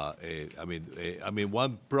 I mean,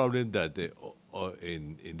 one problem that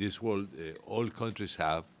in this world all countries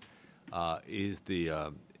have is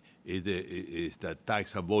the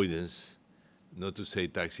tax avoidance, not to say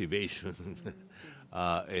tax evasion,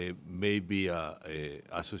 may be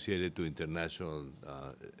associated to international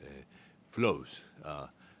flows.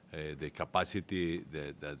 The capacity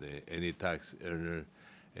that any tax earner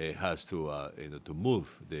has to move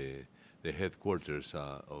the headquarters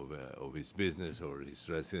of his business or his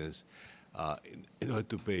residence in order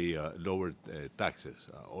to pay lower taxes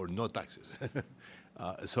or no taxes.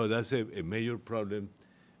 So that's a major problem,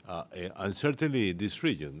 and certainly in this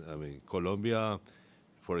region. I mean, Colombia,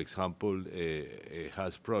 for example,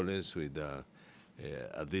 has problems with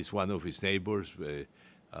at least one of its neighbors,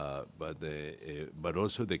 but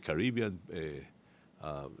also the Caribbean,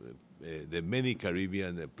 the many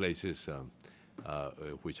Caribbean places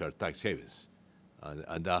which are tax havens,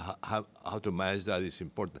 and how to manage that is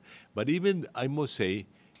important. But even, I must say,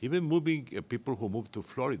 even moving people who move to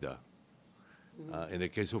Florida, in the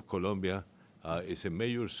case of Colombia, is a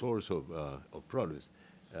major source of problems.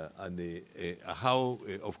 And how,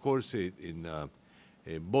 of course, in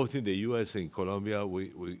both in the U.S. and Colombia,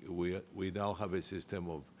 we now have a system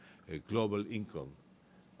of global income,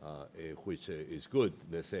 which is good,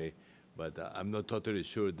 let's say, but I'm not totally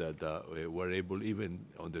sure that we're able, even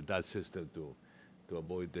under that system, to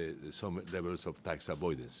avoid some levels of tax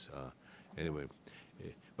avoidance. Anyway,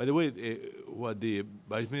 by the way, what the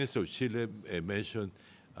Vice Minister of Chile mentioned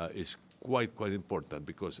is quite important,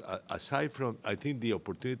 because aside from, I think, the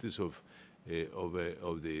opportunities of the,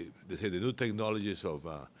 let's say, the new technologies of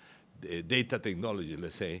data technology,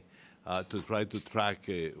 let's say, to try to track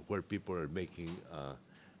where people are making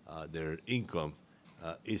their income,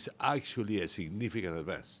 is actually a significant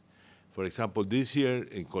advance. For example, this year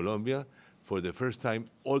in Colombia, for the first time,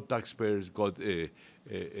 all taxpayers got a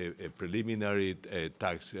preliminary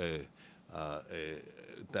tax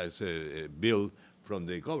bill from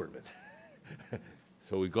the government.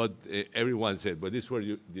 So we got, everyone said, but these were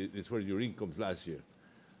your incomes last year.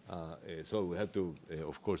 So we have to,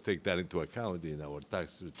 of course, take that into account in our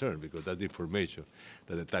tax return, because that's the information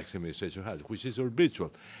that the tax administration has, which is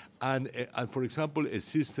arbitral. And for example, a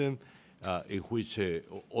system in which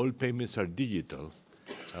all payments are digital,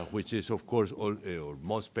 which is, of course, all or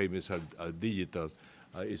most payments are digital,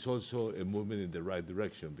 is also a movement in the right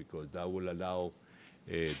direction, because that will allow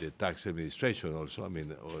the tax administration also, I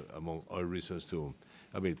mean, among other reasons, to,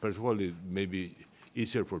 I mean, first of all, it may be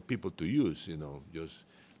easier for people to use, just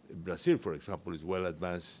Brazil, for example, is well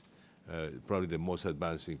advanced, probably the most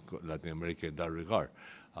advanced in Latin America in that regard.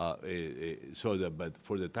 But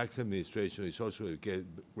for the tax administration, it's also a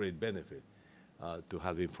great benefit to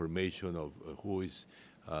have information of who is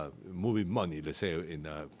moving money, let's say,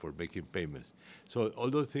 for making payments. So all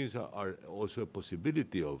those things are also a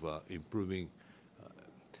possibility of improving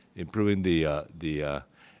the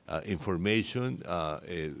information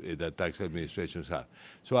that tax administrations have.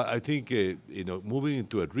 So I think moving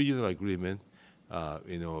into a regional agreement,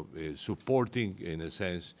 supporting in a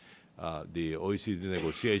sense the OECD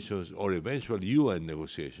negotiations or eventually UN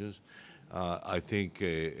negotiations, I think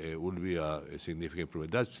will be a significant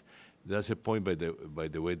improvement. That's a point, by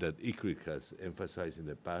the way, that Icrict has emphasized in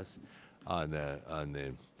the past, and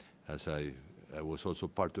as I was also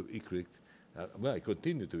part of Icrict. Well, I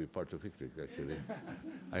continue to be part of Icrict, actually.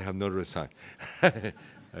 I have not resigned. I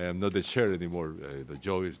am not the chair anymore.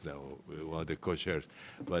 Joe is now one of the co-chairs.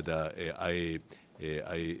 But that's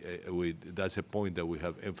a point that we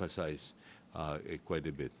have emphasized quite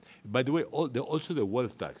a bit. By the way, also the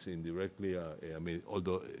wealth tax indirectly, I mean,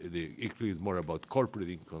 although the Icrict is more about corporate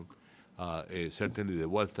income, certainly the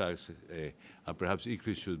wealth tax, and perhaps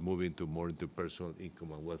Icrict should move more into personal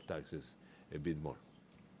income and wealth taxes a bit more.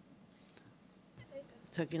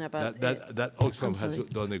 Talking about that Oxfam has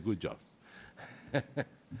done a good job. I'm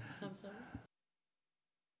sorry?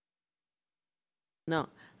 No,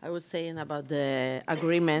 I was saying about the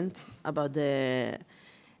agreement, about your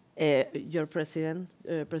president,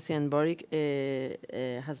 President Boric,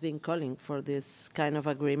 has been calling for this kind of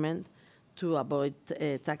agreement to avoid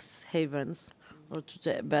tax havens, but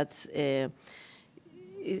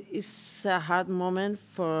it's a hard moment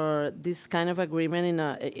for this kind of agreement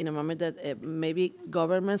in a moment that maybe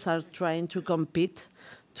governments are trying to compete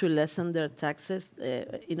to lessen their taxes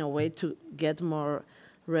in a way to get more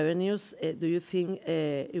revenues. Do you think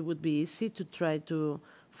it would be easy to try to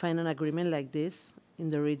find an agreement like this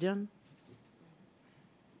in the region?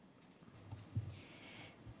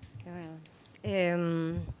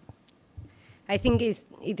 I think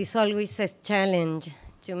it is always a challenge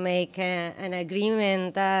to make an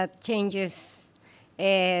agreement that changes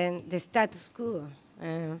the status quo.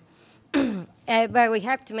 But we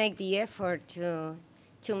have to make the effort to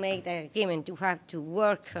make that agreement, to have to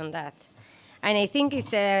work on that. And I think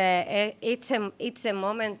it's a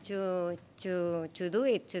moment to do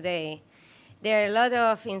it today. There are a lot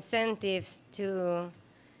of incentives to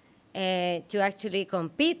actually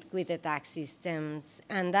compete with the tax systems,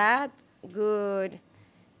 and that would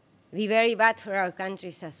be very bad for our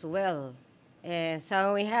countries as well.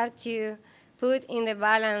 So we have to put in the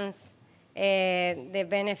balance the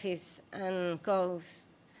benefits and costs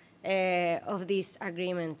of this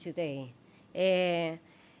agreement today.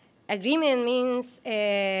 Agreement means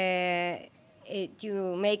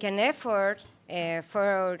to make an effort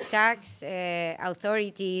for tax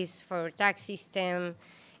authorities, for tax system,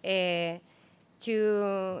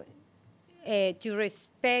 to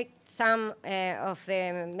respect some of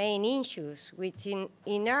the main issues, which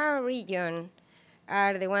in our region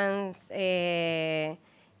are the ones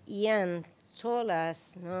Ilan told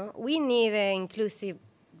us. No? We need inclusive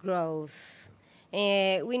growth.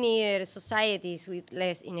 We need societies with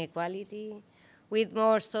less inequality, with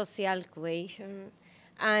more social cohesion,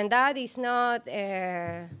 and that is not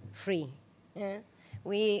free.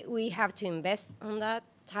 We have to invest on that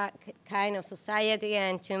kind of society,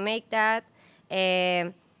 and to make that,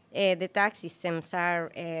 the tax systems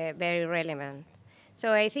are very relevant.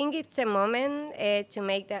 So I think it's a moment to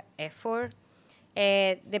make that effort.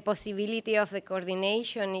 The possibility of the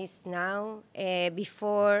coordination is now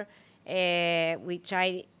before we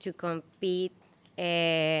try to compete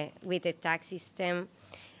with the tax system.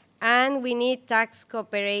 And we need tax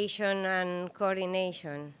cooperation and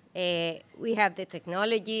coordination. We have the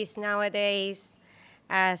technologies nowadays,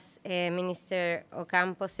 as Minister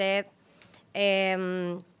Ocampo said.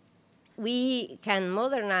 We can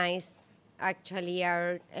modernize, actually,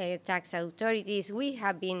 our tax authorities. We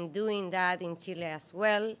have been doing that in Chile as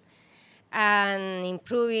well, and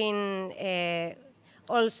improving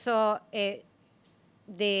also the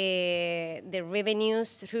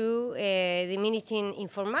revenues through diminishing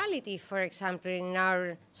informality, for example, in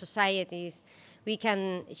our societies. We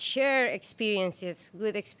can share experiences,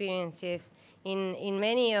 good experiences. In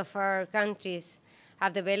many of our countries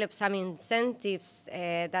have developed some incentives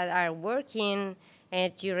that are working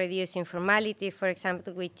to reduce informality, for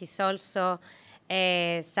example, which is also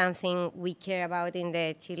something we care about in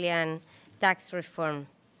the Chilean tax reform.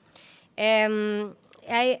 I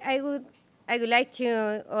would like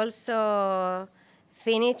to also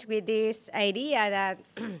finish with this idea that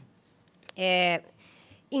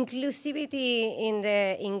inclusivity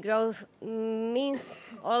in growth means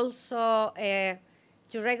also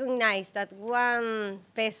to recognize that 1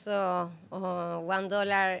 peso or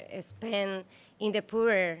 $1 spent in the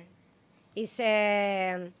poor is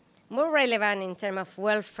more relevant in terms of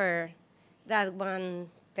welfare than 1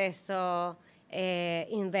 peso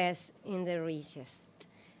invest in the richest.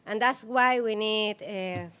 And that's why we need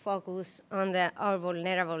focus on our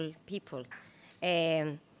vulnerable people.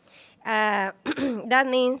 That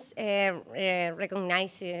means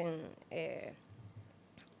recognizing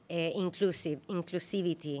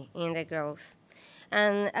inclusivity in the growth.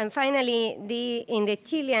 And finally, in the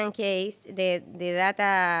Chilean case, the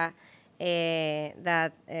data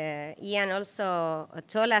that Ilan also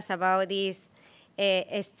told us about is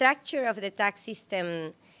a structure of the tax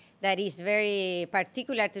system that is very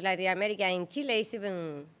particular to Latin America. In Chile, it's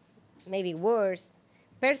even maybe worse.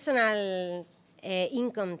 Personal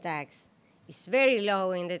income tax is very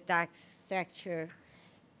low in the tax structure.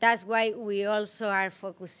 That's why we also are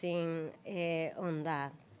focusing on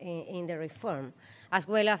that in the reform, as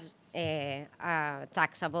well as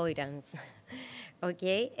tax avoidance.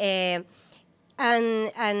 Okay, and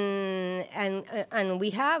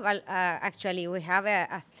we have actually we have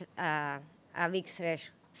a big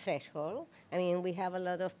threshold. I mean, we have a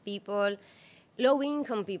lot of people,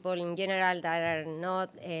 low-income people in general, that are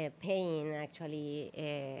not paying actually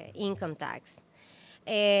income tax.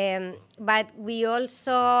 But we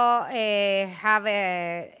also have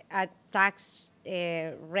a tax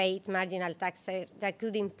rate, marginal tax rate, that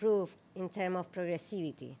could improve in terms of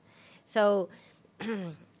progressivity. So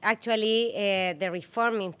actually, the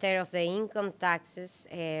reform in terms of the income taxes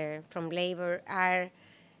from labor are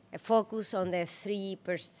focused on the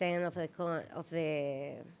 3% of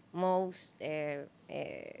the most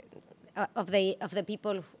of the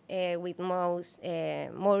people with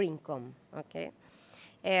more income. Okay.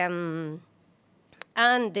 And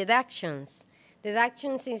deductions.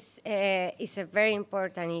 Deductions is a very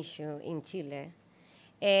important issue in Chile.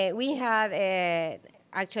 We had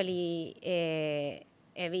actually a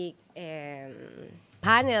big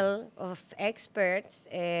panel of experts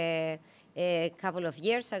a couple of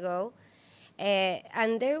years ago,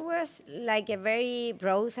 and there was like a very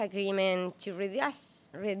broad agreement to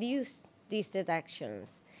reduce these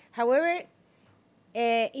deductions. However,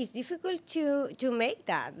 it's difficult to make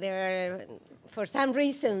that. For some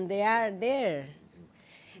reason, they are there.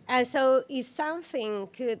 And so if something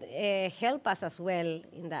could help us as well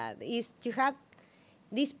in that, is to have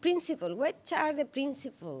this principle. What are the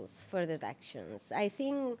principles for deductions? I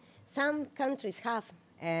think some countries have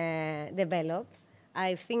developed.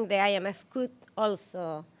 I think the IMF could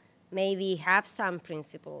also maybe have some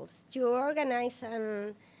principles to organize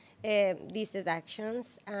these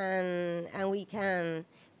deductions, and we can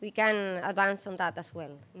advance on that as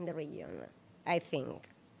well in the region, I think.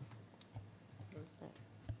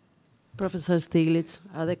 Professor Stiglitz,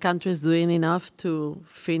 are the countries doing enough to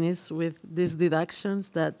finish with these deductions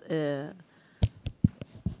that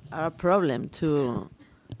are a problem to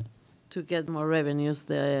get more revenues,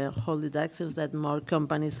 the whole deductions that more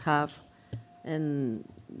companies have, and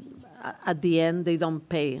at the end they don't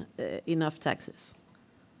pay enough taxes?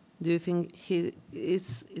 Do you think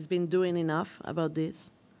he's been doing enough about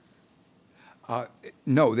this?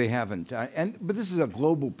 No, they haven't. But this is a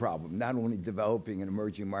global problem, not only developing and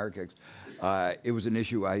emerging markets. It was an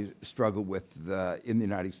issue I struggled with in the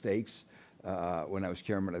United States when I was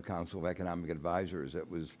chairman of the Council of Economic Advisors. It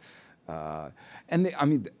was, I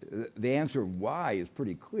mean, the answer why is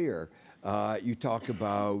pretty clear. You talk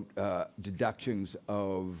about deductions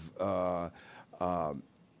of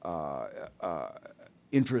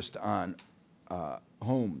interest on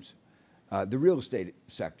homes, the real estate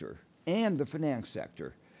sector, and the finance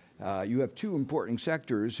sector. You have two important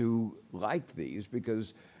sectors who like these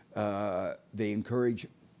because they encourage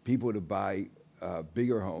people to buy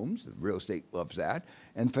bigger homes. The real estate loves that.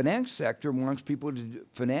 And finance sector wants people to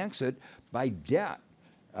finance it by debt.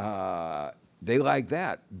 They like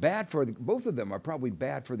that. Bad for both of them are probably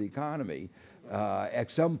bad for the economy at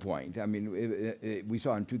some point. I mean, we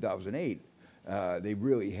saw in 2008, they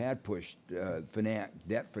really had pushed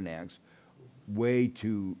debt finance way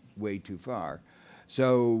too far.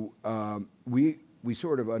 So we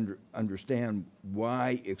sort of understand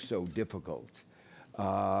why it's so difficult.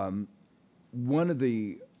 One of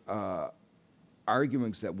the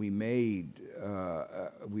arguments that we made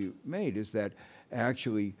is that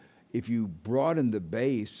actually, if you broaden the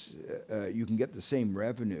base, you can get the same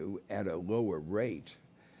revenue at a lower rate.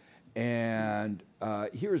 And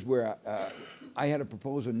here's where I had a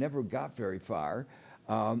proposal, never got very far,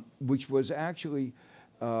 which was actually,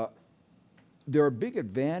 there are big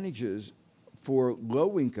advantages for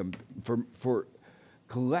low income, for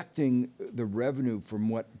collecting the revenue from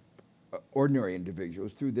what ordinary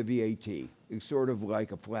individuals through the VAT. It's sort of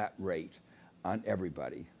like a flat rate on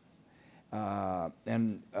everybody.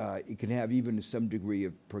 And it can have even some degree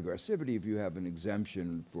of progressivity if you have an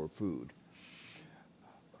exemption for food.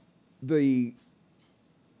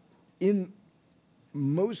 In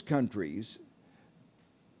most countries,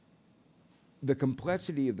 the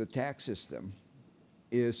complexity of the tax system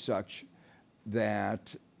is such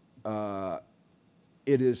that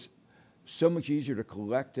it is so much easier to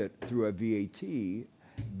collect it through a VAT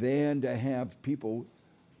than to have people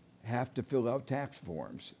have to fill out tax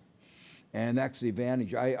forms. And that's the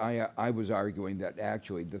advantage. I was arguing that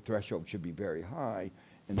actually the threshold should be very high,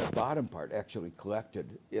 and the bottom part actually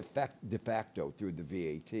collected de facto through the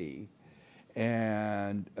VAT,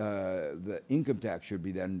 and the income tax should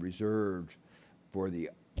be then reserved for the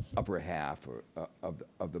upper half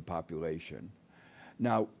of the population.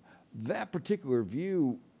 Now, that particular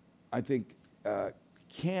view, I think,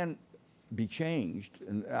 can be changed,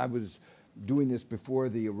 and I was doing this before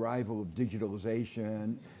the arrival of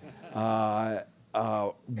digitalization.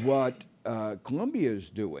 What Colombia is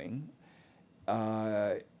doing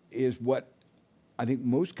is what I think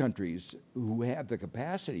most countries who have the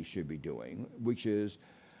capacity should be doing, which is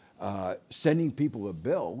sending people a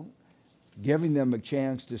bill, giving them a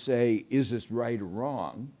chance to say, is this right or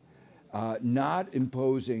wrong, not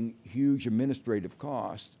imposing huge administrative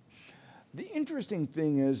costs. The interesting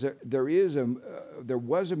thing is that there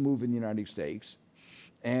was a move in the United States,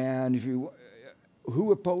 and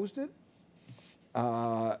who opposed it?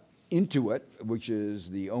 Intuit, which is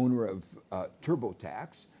the owner of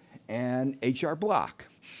TurboTax, and HR Block.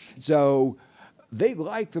 So they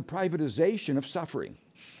like the privatization of suffering.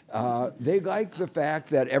 They like the fact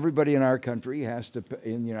that everybody in our country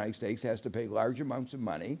in the United States has to pay large amounts of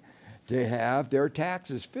money to have their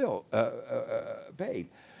taxes paid.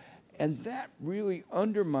 And that really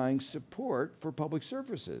undermines support for public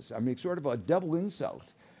services. I mean, it's sort of a double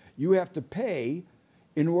insult. You have to pay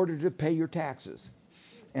in order to pay your taxes.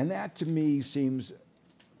 And that, to me, seems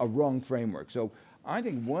a wrong framework. So I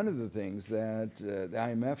think one of the things that the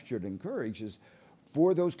IMF should encourage is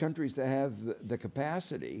for those countries that have the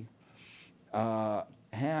capacity,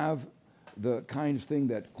 have the kind of thing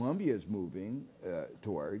that Colombia is moving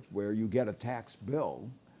towards, where you get a tax bill,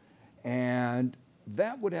 and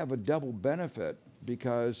that would have a double benefit,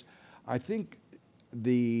 because I think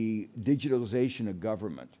the digitalization of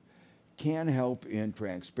government can help in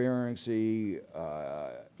transparency.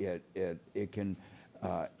 It can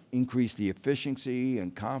increase the efficiency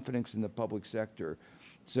and confidence in the public sector.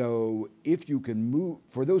 So if you can move,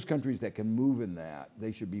 for those countries that can move in that,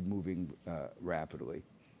 they should be moving rapidly.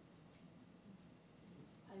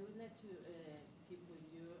 I would like to keep with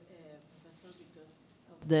you, Professor, because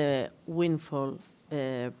of the windfall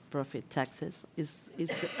profit taxes is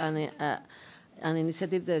an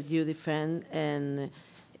initiative that you defend, and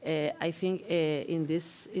I think in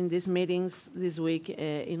these meetings this week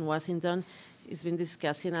in Washington, it's been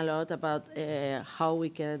discussing a lot about how we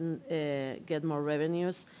can get more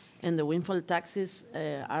revenues, and the windfall taxes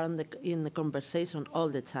are in the conversation all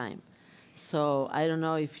the time. So I don't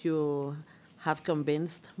know if you have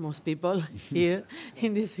convinced most people here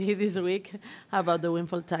in this week about the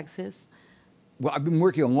windfall taxes. Well, I've been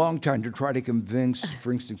working a long time to try to convince,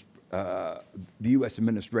 for instance, the U.S.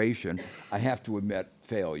 administration. I have to admit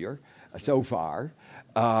failure so far.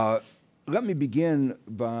 Let me begin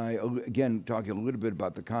by, again, talking a little bit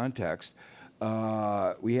about the context.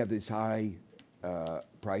 We have these high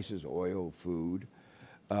prices, oil, food,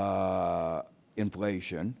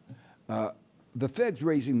 inflation. The Fed's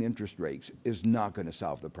raising the interest rates is not going to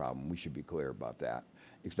solve the problem. We should be clear about that.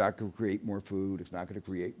 It's not going to create more food. It's not going to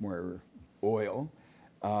create more oil.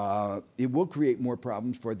 It will create more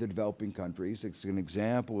problems for the developing countries. It's an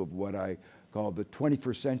example of what I call the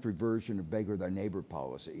 21st century version of beggar thy neighbor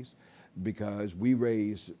policies, because we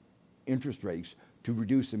raise interest rates to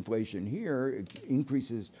reduce inflation here. It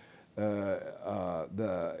increases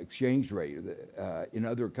the exchange rate. In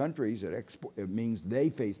other countries, it means they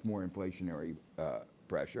face more inflationary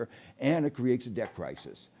pressure, and it creates a debt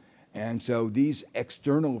crisis. And so these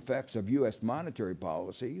external effects of U.S. monetary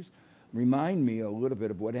policies remind me a little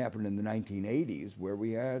bit of what happened in the 1980s, where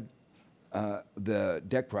we had the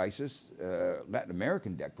debt crisis, Latin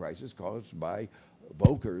American debt crisis, caused by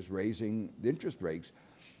Volckers raising the interest rates.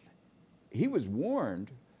 He was warned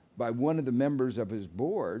by one of the members of his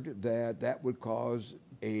board that that would cause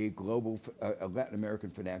a global, a Latin American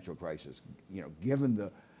financial crisis, you know, given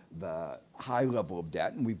the high level of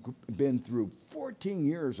debt. And we've been through 14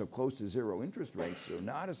 years of close to zero interest rates, so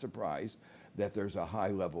not a surprise that there's a high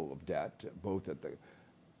level of debt, both at the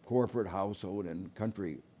corporate, household, and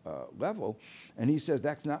country level. And he says,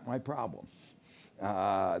 that's not my problem.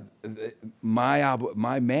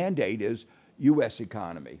 My mandate is U.S.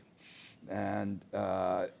 economy. And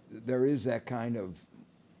there is that kind of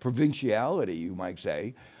provinciality, you might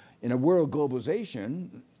say. In a world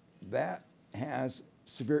globalization, that has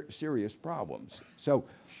serious problems. So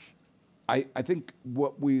I think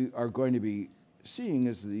what we are going to be seeing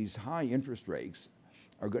is these high interest rates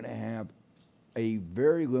are going to have a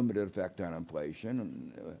very limited effect on inflation.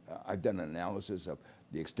 And, I've done an analysis of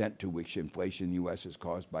the extent to which inflation in the U.S. is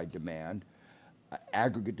caused by demand.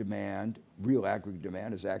 Aggregate demand, real aggregate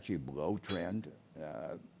demand, is actually below trend,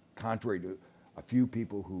 contrary to a few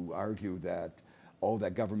people who argue that all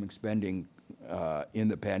that government spending in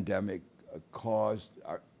the pandemic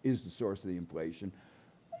is the source of the inflation.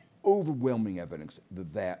 Overwhelming evidence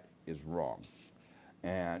that that is wrong.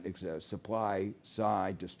 And it's a supply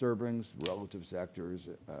side disturbance, relative sectors.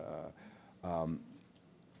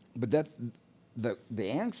 But the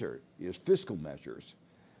answer is fiscal measures.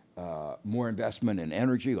 More investment in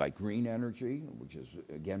energy, like green energy, which is,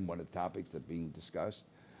 again, one of the topics that's being discussed.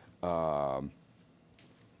 More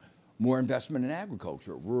investment in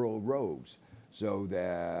agriculture, rural roads, so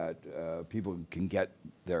that people can get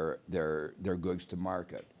their goods to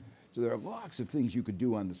market. So there are lots of things you could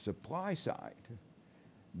do on the supply side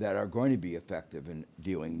that are going to be effective in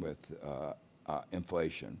dealing with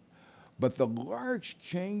inflation. But the large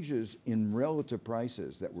changes in relative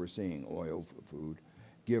prices that we're seeing, oil, food,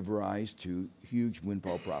 give rise to huge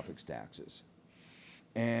windfall profits taxes.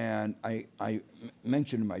 And I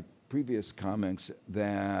mentioned in my previous comments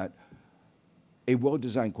that a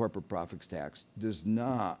well-designed corporate profits tax does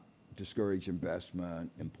not discourage investment,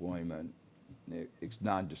 employment. It's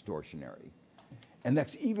non-distortionary. And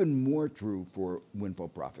that's even more true for windfall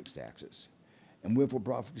profits taxes. And windfall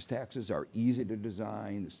profits taxes are easy to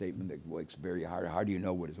design. The statement that it's very hard. How do you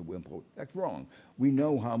know what is a windfall? That's wrong. We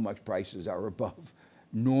know how much prices are above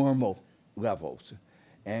normal levels,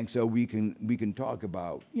 and so we can talk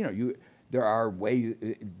about, there are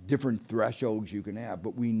different thresholds you can have,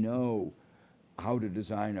 but we know how to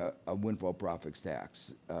design a windfall profits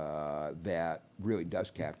tax that really does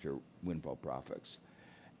capture windfall profits.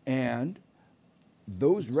 And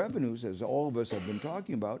those revenues, as all of us have been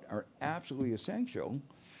talking about, are absolutely essential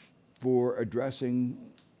for addressing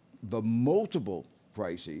the multiple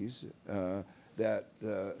crises that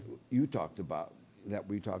you talked about, that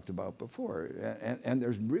we talked about before. And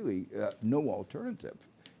there's really no alternative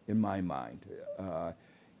in my mind.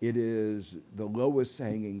 It is the lowest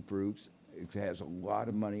hanging fruits. It has a lot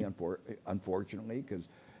of money, unfortunately, because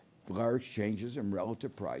large changes in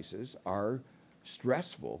relative prices are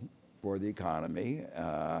stressful for the economy.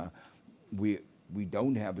 We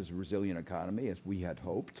don't have as resilient economy as we had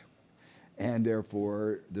hoped, and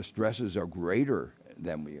therefore the stresses are greater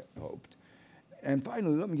than we hoped. And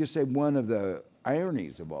finally, let me just say one of the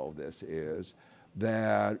ironies of all this is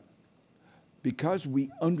that because we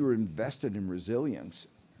underinvested in resilience,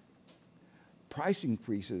 price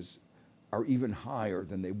increases are even higher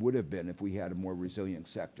than they would have been if we had a more resilient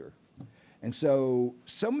sector. And so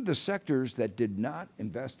some of the sectors that did not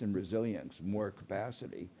invest in resilience, more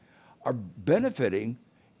capacity, are benefiting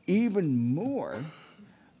even more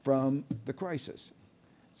from the crisis.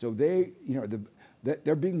 So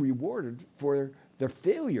they're being rewarded for their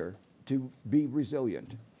failure to be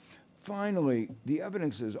resilient. Finally, the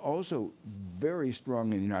evidence is also very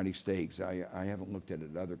strong in the United States. I haven't looked at it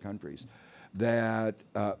in other countries, that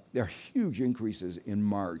there are huge increases in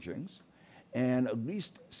margins, and at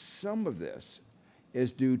least some of this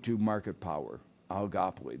is due to market power,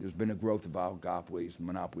 oligopoly. There's been a growth of oligopolies,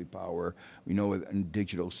 monopoly power. We know it in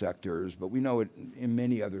digital sectors, but we know it in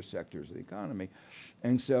many other sectors of the economy.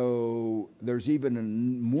 And so there's even a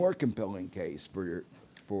more compelling case for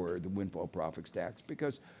the windfall profits tax,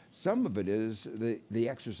 because some of it is the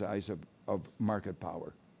exercise of market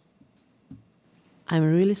power. I'm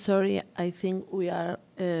really sorry. I think we are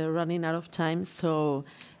running out of time. So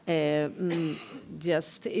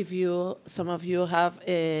just if some of you have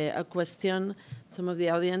a question, some of the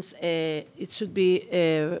audience, it should be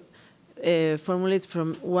formulated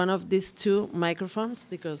from one of these two microphones,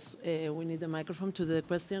 because we need a microphone to the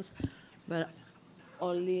questions. But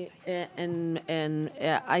only, I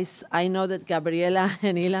know that Gabriela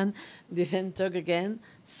and Ilan didn't talk again.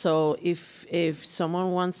 So if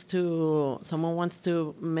someone wants to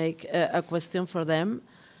make a question for them,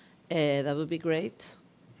 that would be great.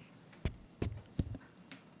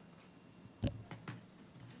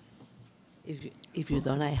 If you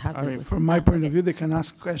don't, I have. I mean, from my point of view, they can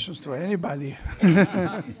ask questions to anybody. Sorry, can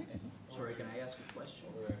I ask a question?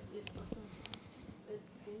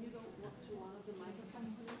 Can you go to one of the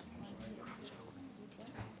microphones, please?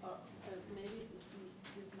 Or maybe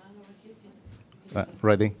this man over here.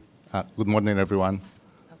 Ready? Good morning, everyone.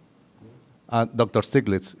 Dr.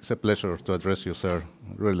 Stiglitz, it's a pleasure to address you, sir,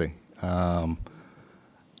 really.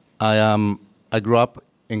 I grew up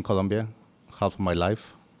in Colombia half of my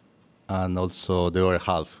life, and also the other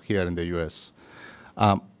half here in the US.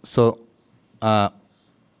 So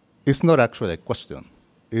it's not actually a question.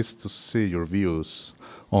 It's to see your views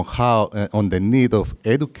on how, on the need of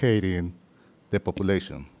educating the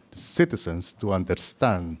population, the citizens, to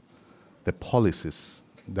understand the policies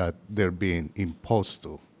that they're being imposed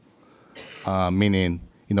to. Meaning,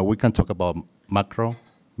 we can talk about macro,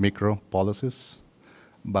 micro policies,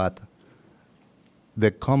 but the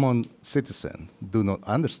common citizen do not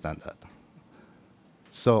understand that.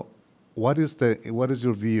 So what is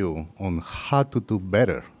your view on how to do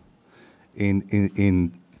better in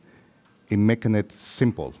making it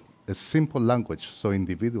simple, a simple language so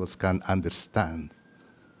individuals can understand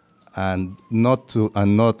and not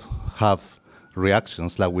have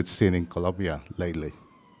reactions like we've seen in Colombia lately?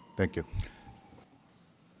 Thank you.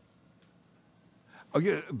 I'll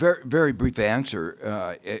give a very, very brief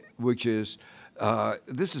answer, which is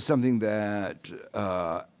this is something that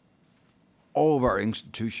all of our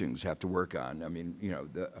institutions have to work on. I mean,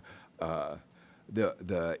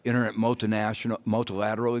 the internet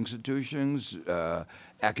multilateral institutions,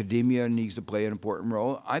 academia needs to play an important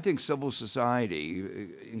role. I think civil society,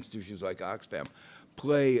 institutions like Oxfam,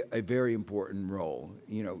 play a very important role.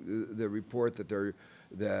 The report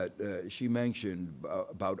that she mentioned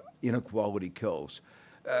about inequality kills,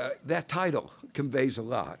 that title conveys a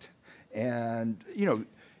lot. And,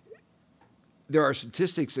 there are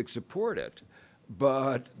statistics that support it,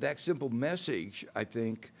 but that simple message, I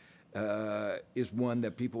think, is one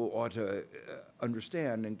that people ought to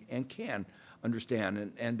understand and can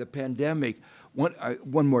understand. And the pandemic,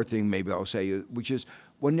 one more thing maybe I'll say, which is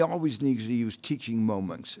one always needs to use teaching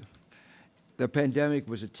moments. The pandemic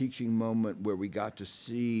was a teaching moment where we got to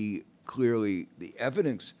see clearly the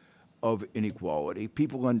evidence of inequality.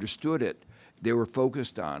 People understood it. They were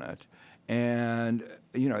focused on it. And,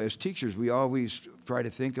 you know, as teachers, we always try to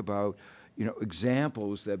think about, you know,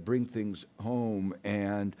 examples that bring things home.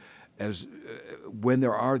 And as when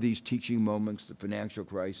there are these teaching moments, the financial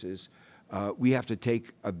crisis, we have to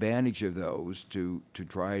take advantage of those to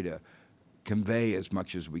try to convey as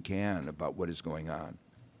much as we can about what is going on.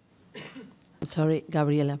 Sorry,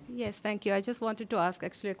 Gabriela. Yes, thank you. I just wanted to ask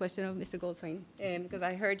actually a question of Mr. Goldfajn, because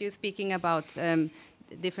I heard you speaking about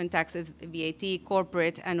different taxes, VAT,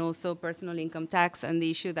 corporate, and also personal income tax, and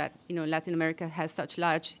the issue that, you know, Latin America has such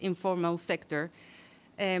large informal sector.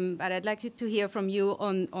 But I'd like to hear from you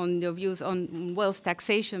on your views on wealth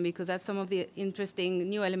taxation, because that's some of the interesting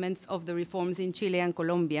new elements of the reforms in Chile and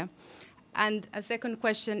Colombia. And a second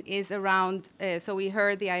question is around, so we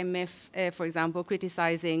heard the IMF, for example,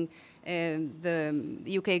 criticizing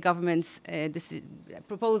the UK government's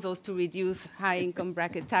proposals to reduce high-income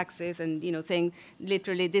bracket taxes, and, you know, saying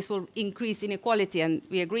literally this will increase inequality, and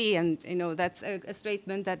we agree, and, you know, that's a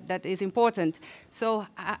statement that is important. So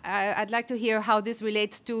I'd like to hear how this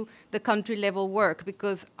relates to the country-level work,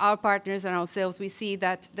 because our partners and ourselves, we see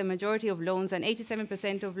that the majority of loans, and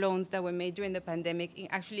 87% of loans that were made during the pandemic,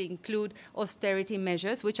 actually include austerity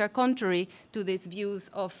measures, which are contrary to these views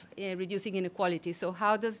of reducing inequality. So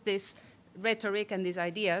how does this rhetoric and these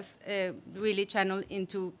ideas really channel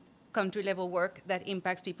into country-level work that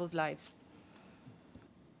impacts people's lives?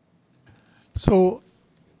 So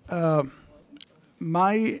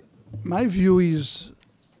my view is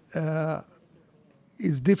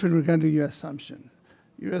different regarding your assumption.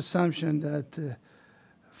 Your assumption that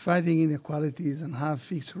fighting inequalities and have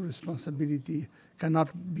fiscal responsibility cannot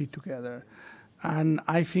be together, and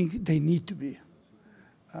I think they need to be.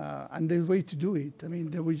 And the way to do it, I mean,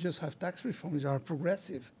 we just have tax reforms that are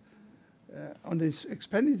progressive. On the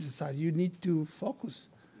expenditure side, you need to focus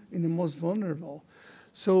in the most vulnerable.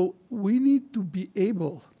 So we need to be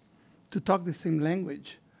able to talk the same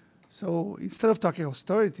language. So instead of talking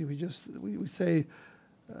austerity, we say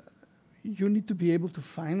you need to be able to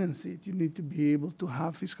finance it. You need to be able to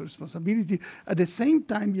have fiscal responsibility. At the same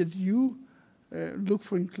time, yet you look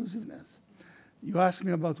for inclusiveness. You asked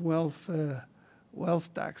me about wealth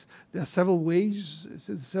tax. There are several ways,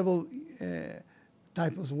 several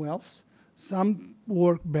types of wealth. Some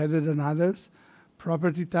work better than others.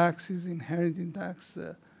 Property taxes, inheritance tax,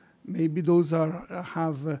 maybe those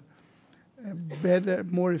have a better,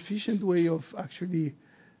 more efficient way of actually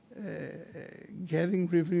getting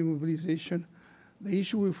revenue mobilization. The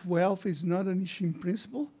issue with wealth is not an issue in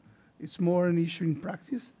principle. It's more an issue in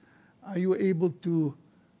practice. Are you able to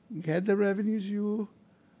get the revenues you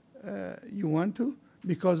want to,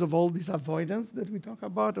 because of all this avoidance that we talk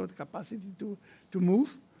about, or the capacity to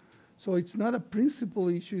move? So it's not a principal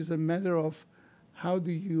issue, it's a matter of how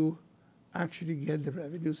do you actually get the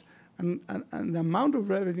revenues. And the amount of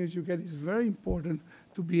revenues you get is very important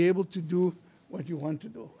to be able to do what you want to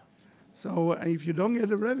do. So if you don't get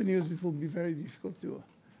the revenues, it will be very difficult to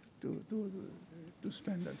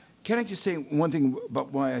spend it. Can I just say one thing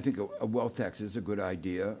about why I think a wealth tax is a good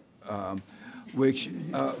idea? Which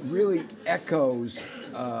really echoes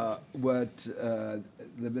what the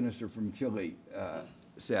minister from Chile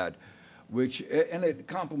said, and it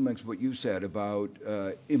complements what you said about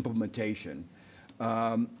implementation.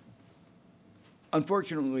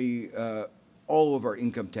 Unfortunately, all of our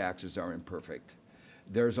income taxes are imperfect.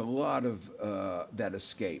 There's a lot of that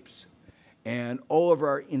escapes. And all of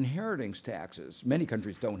our inheritance taxes, many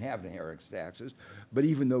countries don't have inheritance taxes, but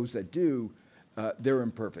even those that do, they're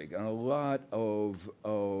imperfect, and a lot of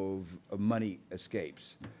money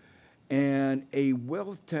escapes. And a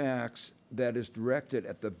wealth tax that is directed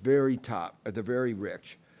at the very top, at the very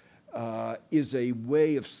rich, is a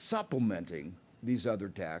way of supplementing these other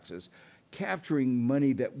taxes, capturing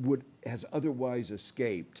money that has otherwise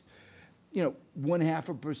escaped. You know,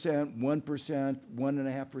 0.5%, 1%,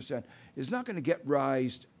 1.5% is not going to get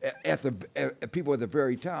rise at people at the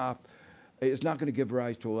very top. It's not going to give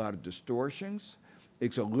rise to a lot of distortions.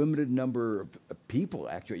 It's a limited number of people.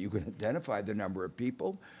 Actually, you can identify the number of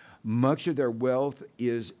people. Much of their wealth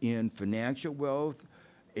is in financial wealth,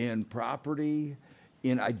 in property,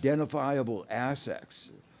 in identifiable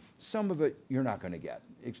assets. Some of it you're not going to get.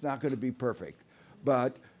 It's not going to be perfect.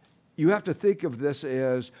 But you have to think of this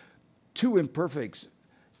as 2 imperfects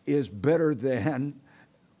is better than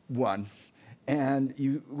 1. and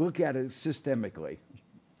you look at it systemically.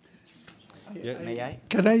 May I?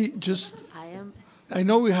 Can I just? I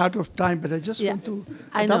know we're out of time, but I just want to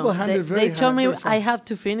double-handed very They told me very I fast. have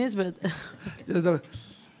to finish, but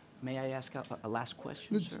May I ask a last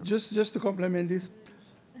question, sir? just to complement this,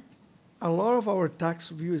 a lot of our tax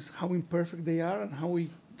view is how imperfect they are and how we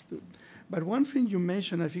do. But one thing you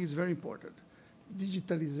mentioned, I think is very important.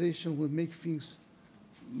 Digitalization will make things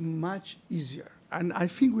much easier. And I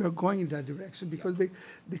think we are going in that direction because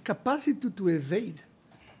the capacity to evade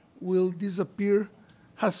will disappear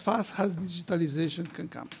as fast as digitalization can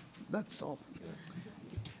come. That's all.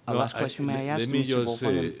 A last question, may I ask? Let me Mr. just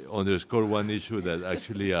Goldfajn? underscore one issue that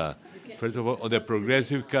actually, first of all, on the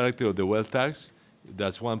progressive character of the wealth tax,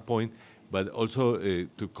 that's one point. But also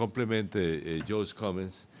to complement Joe's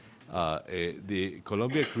comments,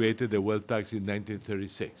 Colombia created the wealth tax in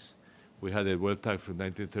 1936. We had a wealth tax from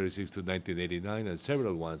 1936 to 1989, and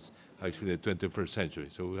several ones actually in the 21st century.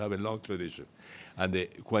 So we have a long tradition. And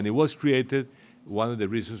when it was created, one of the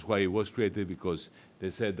reasons why it was created because they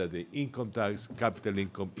said that the income tax, capital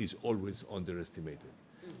income, is always underestimated.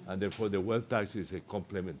 And therefore, the wealth tax is a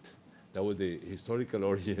complement. That was the historical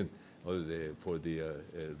origin for the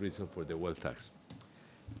reason for the wealth tax.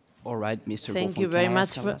 All right, Mr. thank Goldfajn, you very can I much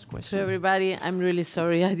ask a last to question? everybody. I'm really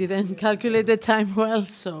sorry I didn't calculate the time well,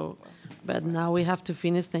 but now we have to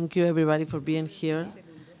finish. Thank you, everybody, for being here.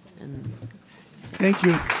 And Thank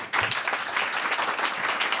you.